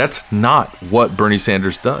man. That's not what Bernie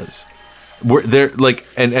Sanders does. They're like,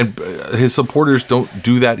 and his supporters don't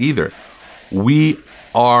do that either. We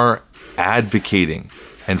are advocating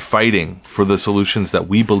and fighting for the solutions that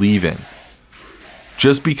we believe in.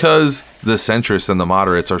 Just because the centrists and the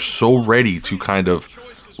moderates are so ready to kind of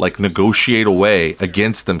like negotiate away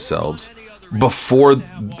against themselves before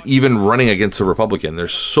even running against a Republican, they're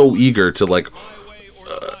so eager to like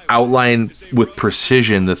outline with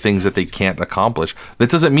precision the things that they can't accomplish. That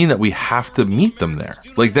doesn't mean that we have to meet them there.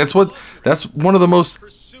 Like that's one of the most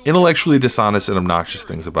intellectually dishonest and obnoxious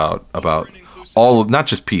things about all of, not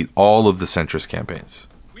just Pete, all of the centrist campaigns.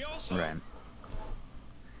 Right.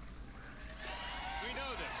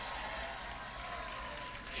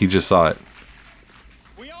 He just saw it.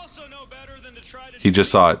 He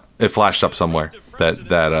just saw it. It flashed up somewhere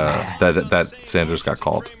that Sanders got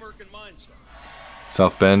called.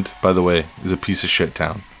 South Bend, by the way, is a piece of shit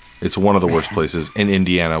town. It's one of the worst places in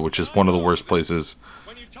Indiana, which is one of the worst places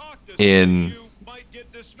in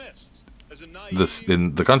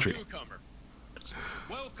the country.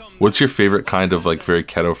 What's your favorite kind of like very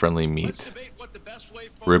keto-friendly meat?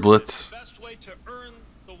 Riblets?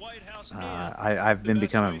 I've been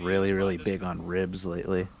becoming really, really big on ribs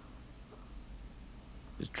lately.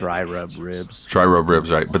 Just dry rub ribs. Dry rub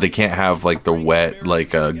ribs, right? But they can't have like the wet,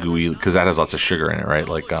 like gooey, because that has lots of sugar in it, right?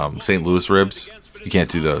 Like St. Louis ribs, you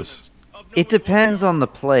can't do those. It depends on the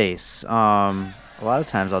place. A lot of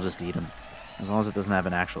times I'll just eat them, as long as it doesn't have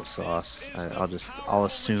an actual sauce. I'll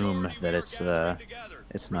assume that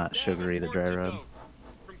it's not sugary, the dry rub.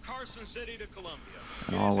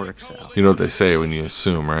 It all works out. You know what they say when you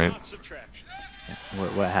assume, right?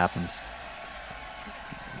 What happens?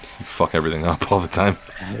 You fuck everything up all the time.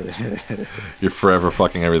 You're forever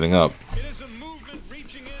fucking everything up.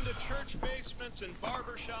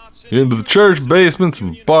 Into the church basements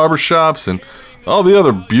and barbershops and all the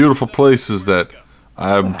other beautiful places that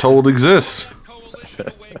I'm told exist.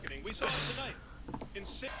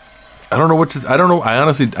 I don't know. I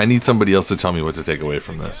honestly need somebody else to tell me what to take away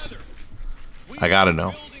from this. I gotta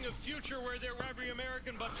know.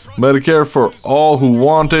 Medicare for all who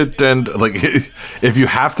want it, and like if you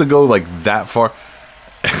have to go like that far,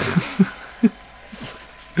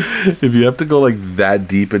 if you have to go like that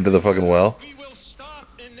deep into the fucking well.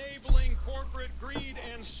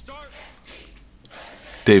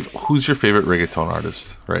 Dave, who's your favorite reggaeton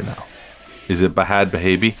artist right now? Is it Bahad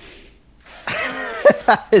Bahabi?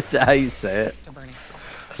 Is that how you say it?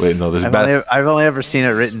 Wait, no, there's I've only ever seen it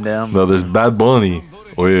written down. No, there's Bad Bunny.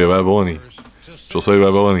 Oh yeah, Bad Bunny. Yo soy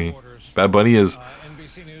Bad Bunny. Bad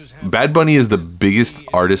Bunny is the biggest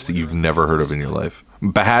artist that you've never heard of in your life.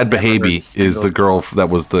 Bahad Bahabi is the girl that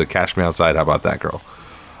was the Cash Me Outside. How about that girl?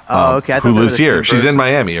 Oh, okay. Who lives here? She's in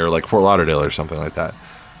Miami or like Fort Lauderdale or something like that.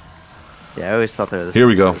 Yeah, I always thought they were the Here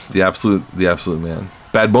we go. The absolute man.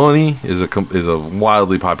 Bad Bunny is a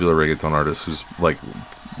wildly popular reggaeton artist who's like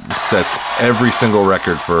sets every single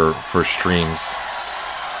record for streams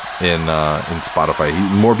in Spotify.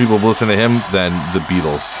 More people have listened to him than the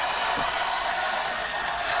Beatles.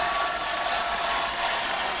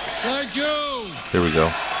 Thank you. Here we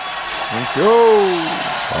go. Thank you.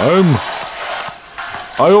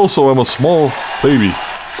 I also am a small baby.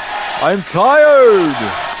 I'm tired.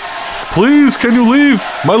 Please, can you leave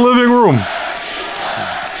my living room?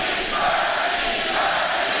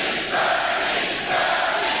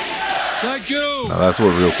 Thank you. Now that's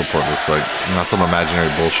what real support looks like. Not some imaginary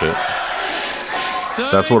bullshit.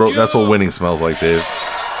 That's what winning smells like, Dave.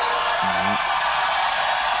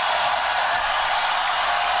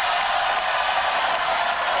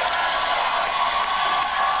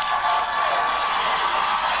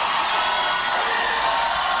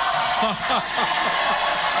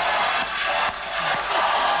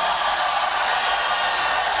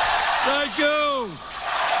 Thank you.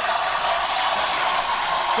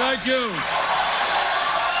 Thank you.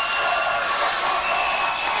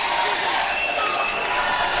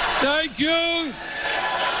 Thank you.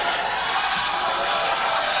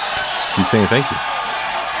 Just keep saying thank you.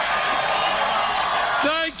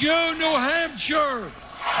 Thank you, New Hampshire.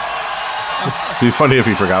 It'd be funny if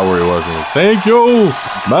he forgot where he was. And like, thank you,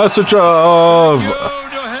 Massachusetts. Thank you,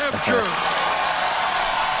 New Hampshire.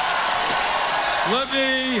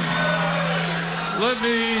 Let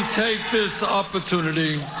me take this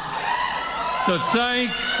opportunity to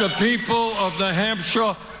thank the people of New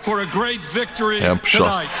Hampshire for a great victory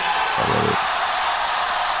tonight. I love it.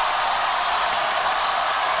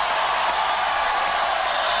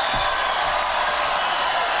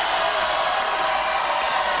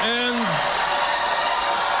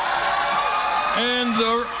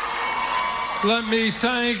 Let me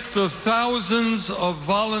thank the thousands of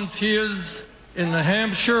volunteers in New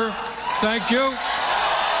Hampshire. Thank you.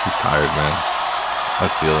 He's tired, man. I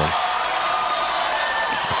feel that.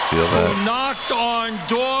 Who knocked on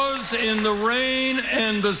doors in the rain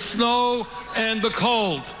and the snow and the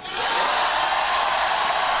cold.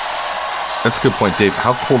 That's a good point, Dave.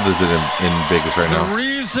 How cold is it in Vegas right now? The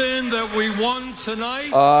reason that we won tonight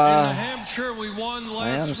in New Hampshire, we won last week.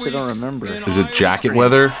 I honestly don't remember. Is it jacket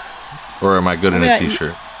weather? Or am I good in a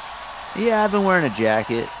t-shirt? Yeah, I've been wearing a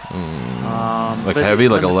jacket. Like heavy,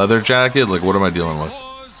 like a leather jacket? Like what am I dealing with?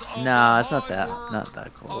 No, it's not that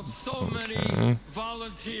cold. Okay.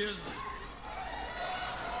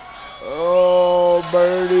 Oh,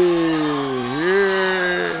 Bernie.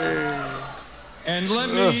 Yeah. And let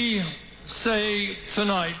me say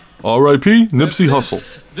tonight. R.I.P. Nipsey Hussle.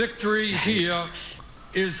 Victory here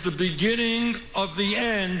is the beginning of the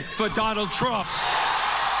end for Donald Trump.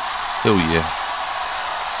 Oh yeah.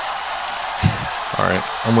 All right,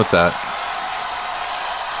 I'm with that.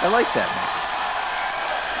 I like that message.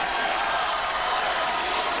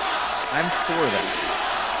 I'm for that.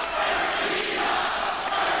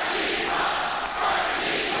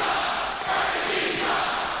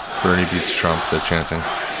 Bernie beats Trump, they're chanting.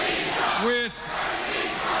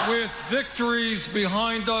 With victories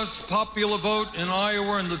behind us, popular vote in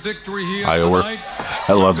Iowa and the victory here Iowa. tonight.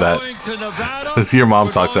 I love that. Your mom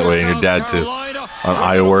talks that way and your dad too. On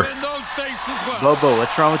Iowa. Bobo,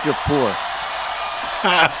 what's wrong with your poor?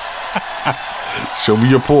 Show me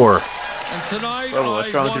your poor. And tonight Bobo, what's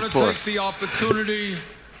I wrong want with to your poor? take the opportunity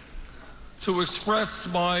to express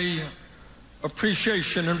my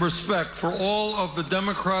appreciation and respect for all of the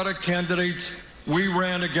Democratic candidates we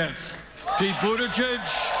ran against. Pete Buttigieg,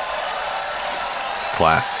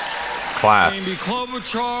 Class. Amy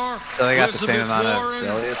Klobuchar, So they got the same Elizabeth amount Warren, of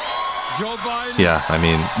delegates? Joe Biden. Yeah, I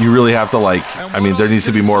mean, you really have to there needs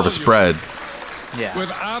to be more of a spread. Yeah. With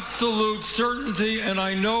absolute certainty, and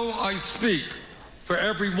I know I speak for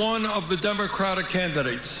every one of the Democratic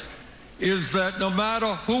candidates, is that no matter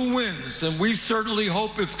who wins, and we certainly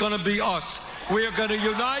hope it's going to be us, we are going to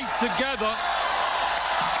unite together.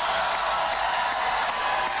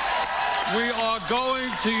 We are going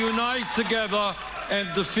to unite together and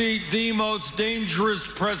defeat the most dangerous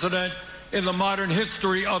president in the modern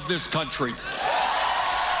history of this country.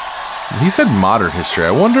 He said modern history.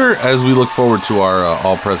 I wonder, as we look forward to our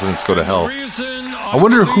All Presidents Go to Hell, I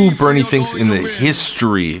wonder who Bernie thinks in the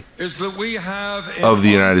history is that we have of the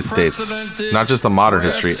United States, not just the modern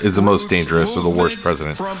history, is the most dangerous or the worst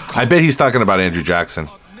president. I bet he's talking about Andrew Jackson.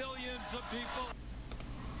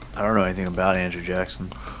 I don't know anything about Andrew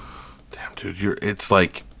Jackson. Damn, dude, it's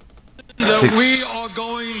like that takes we are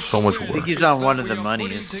going so much I think work. he's on one of the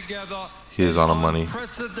monies. He is on a money.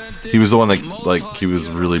 He was the one that, he was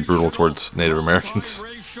really brutal towards Native Americans.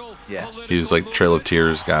 Yeah. He was like Trail of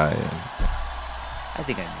Tears guy. I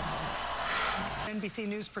think I know.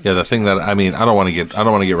 Yeah, the thing that I don't want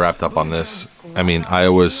to get wrapped up on this. I mean,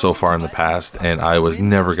 Iowa is so far in the past, and Iowa's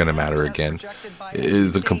never going to matter again. It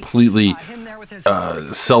is a completely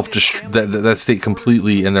that state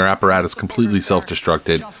completely, and their apparatus completely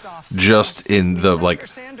self-destructed, just in the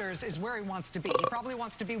Sanders is where he wants to be. He probably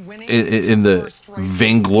wants to be winning in the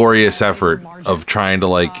vainglorious effort of trying to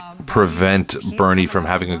like prevent Bernie from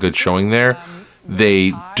having a good showing there.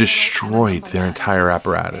 They destroyed their entire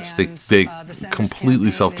apparatus. They completely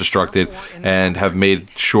self-destructed and have made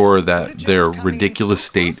sure that their ridiculous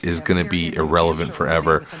state is going to be irrelevant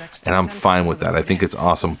forever. And I'm fine with that. I think it's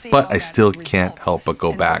awesome. But I still can't help but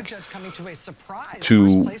go back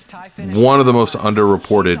to one of the most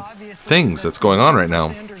underreported things that's going on right now,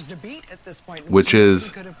 which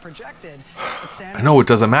is, I know it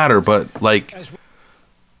doesn't matter, but like,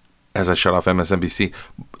 as I shut off MSNBC,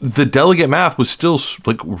 the delegate math was still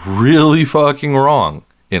like really fucking wrong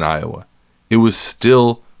in Iowa. It was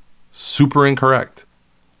still super incorrect.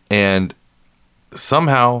 And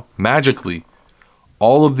somehow, magically,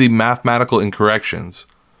 all of the mathematical incorrections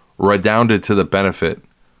redounded to the benefit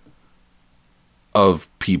of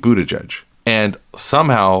Pete Buttigieg. And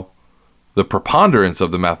somehow, the preponderance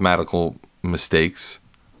of the mathematical mistakes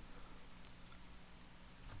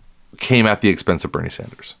came at the expense of Bernie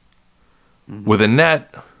Sanders. With a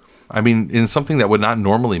net, I mean, in something that would not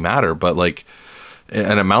normally matter, but like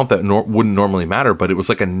an amount that wouldn't normally matter, but it was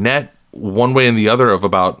like a net one way and the other of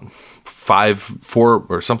about 4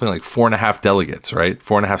 or something like 4.5 delegates, right?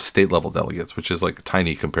 4.5 state level delegates, which is like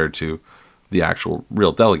tiny compared to the actual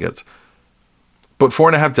real delegates. But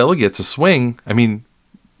 4.5 delegates, a swing. I mean,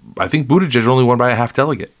 I think Buttigieg only won by a half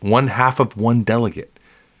delegate, 1/2 of one delegate.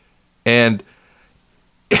 And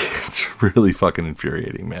it's really fucking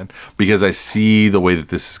infuriating, man, because I see the way that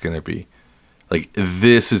this is going to be. Like,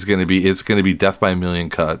 it's going to be death by a million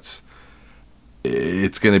cuts.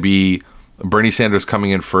 It's going to be Bernie Sanders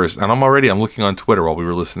coming in first. And I'm looking on Twitter while we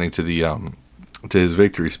were listening to the, to his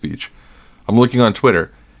victory speech. I'm looking on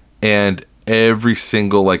Twitter, and every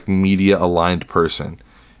single like media aligned person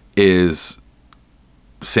is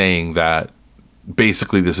saying that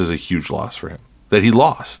basically this is a huge loss for him, that he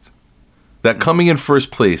lost. That coming in first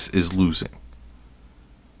place is losing.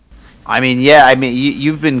 I mean, yeah. I mean,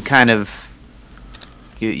 you've been kind of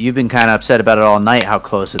upset about it all night, how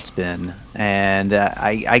close it's been, and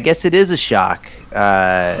I guess it is a shock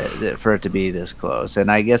for it to be this close, and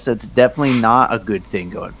I guess it's definitely not a good thing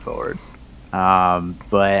going forward.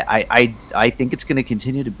 But I think it's going to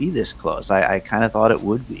continue to be this close. I kind of thought it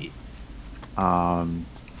would be. I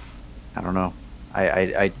don't know.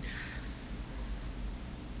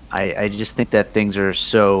 I just think that things are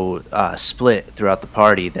so split throughout the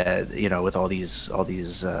party that, you know, with all these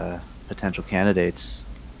potential candidates,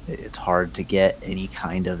 it's hard to get any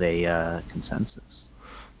kind of a consensus.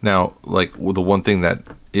 Now, like, well, the one thing that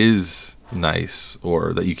is nice,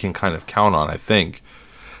 or that you can kind of count on, I think,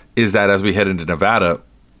 is that as we head into Nevada,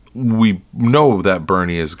 we know that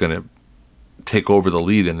Bernie is going to take over the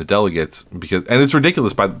lead in the delegates, because, and it's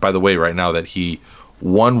ridiculous by the way right now that he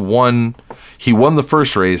won the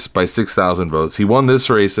first race by 6,000 votes. He won this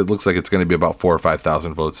race. It looks like it's going to be about 4,000 or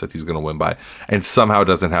 5,000 votes that he's going to win by, and somehow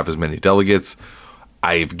doesn't have as many delegates.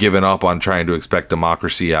 I've given up on trying to expect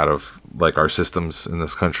democracy out of like our systems in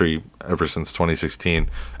this country ever since 2016.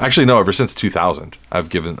 Actually, no, ever since 2000. I've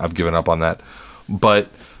given up on that. But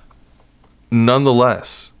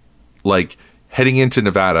nonetheless, like, heading into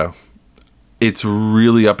Nevada, it's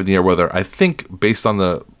really up in the air whether, I think based on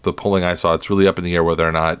the polling I saw, it's really up in the air whether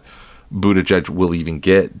or not Buttigieg will even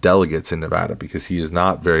get delegates in Nevada, because he is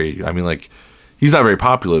not very, I mean, like, he's not very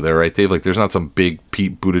popular there, right, Dave? Like, there's not some big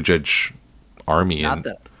Pete Buttigieg army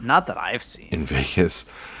not that I've seen in Vegas.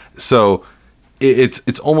 So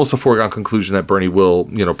it's almost a foregone conclusion that Bernie will,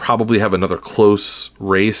 you know, probably have another close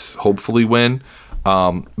race, hopefully win.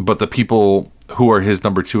 But the people who are his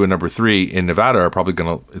number 2 and number 3 in Nevada are probably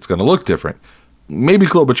it's gonna look different. Maybe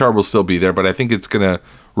Klobuchar will still be there, but I think it's gonna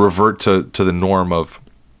revert to the norm of,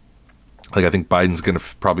 like, I think Biden's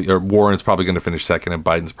gonna Warren's probably gonna finish second, and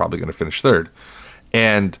Biden's probably gonna finish third.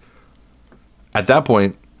 And at that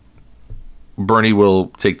point, Bernie will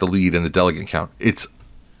take the lead in the delegate count. It's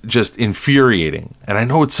just infuriating. And I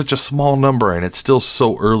know it's such a small number and it's still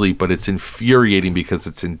so early, but it's infuriating because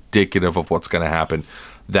it's indicative of what's going to happen,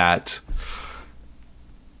 that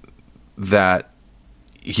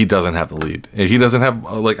he doesn't have the lead. He doesn't have,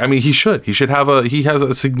 like, I mean, he has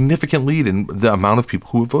a significant lead in the amount of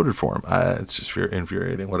people who have voted for him. It's just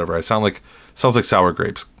infuriating. Whatever. Sounds like sour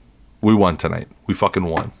grapes. We won tonight. We fucking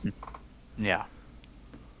won. Yeah.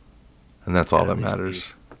 And that's all that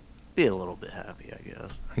matters. Be a little bit happy, I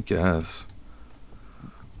guess.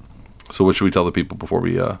 So what should we tell the people before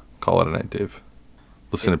we call it a night, Dave?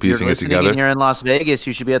 Listen to Piecing It Together. If you're in Las Vegas,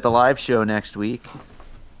 you should be at the live show next week.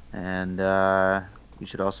 And you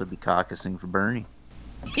should also be caucusing for Bernie.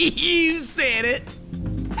 You said it.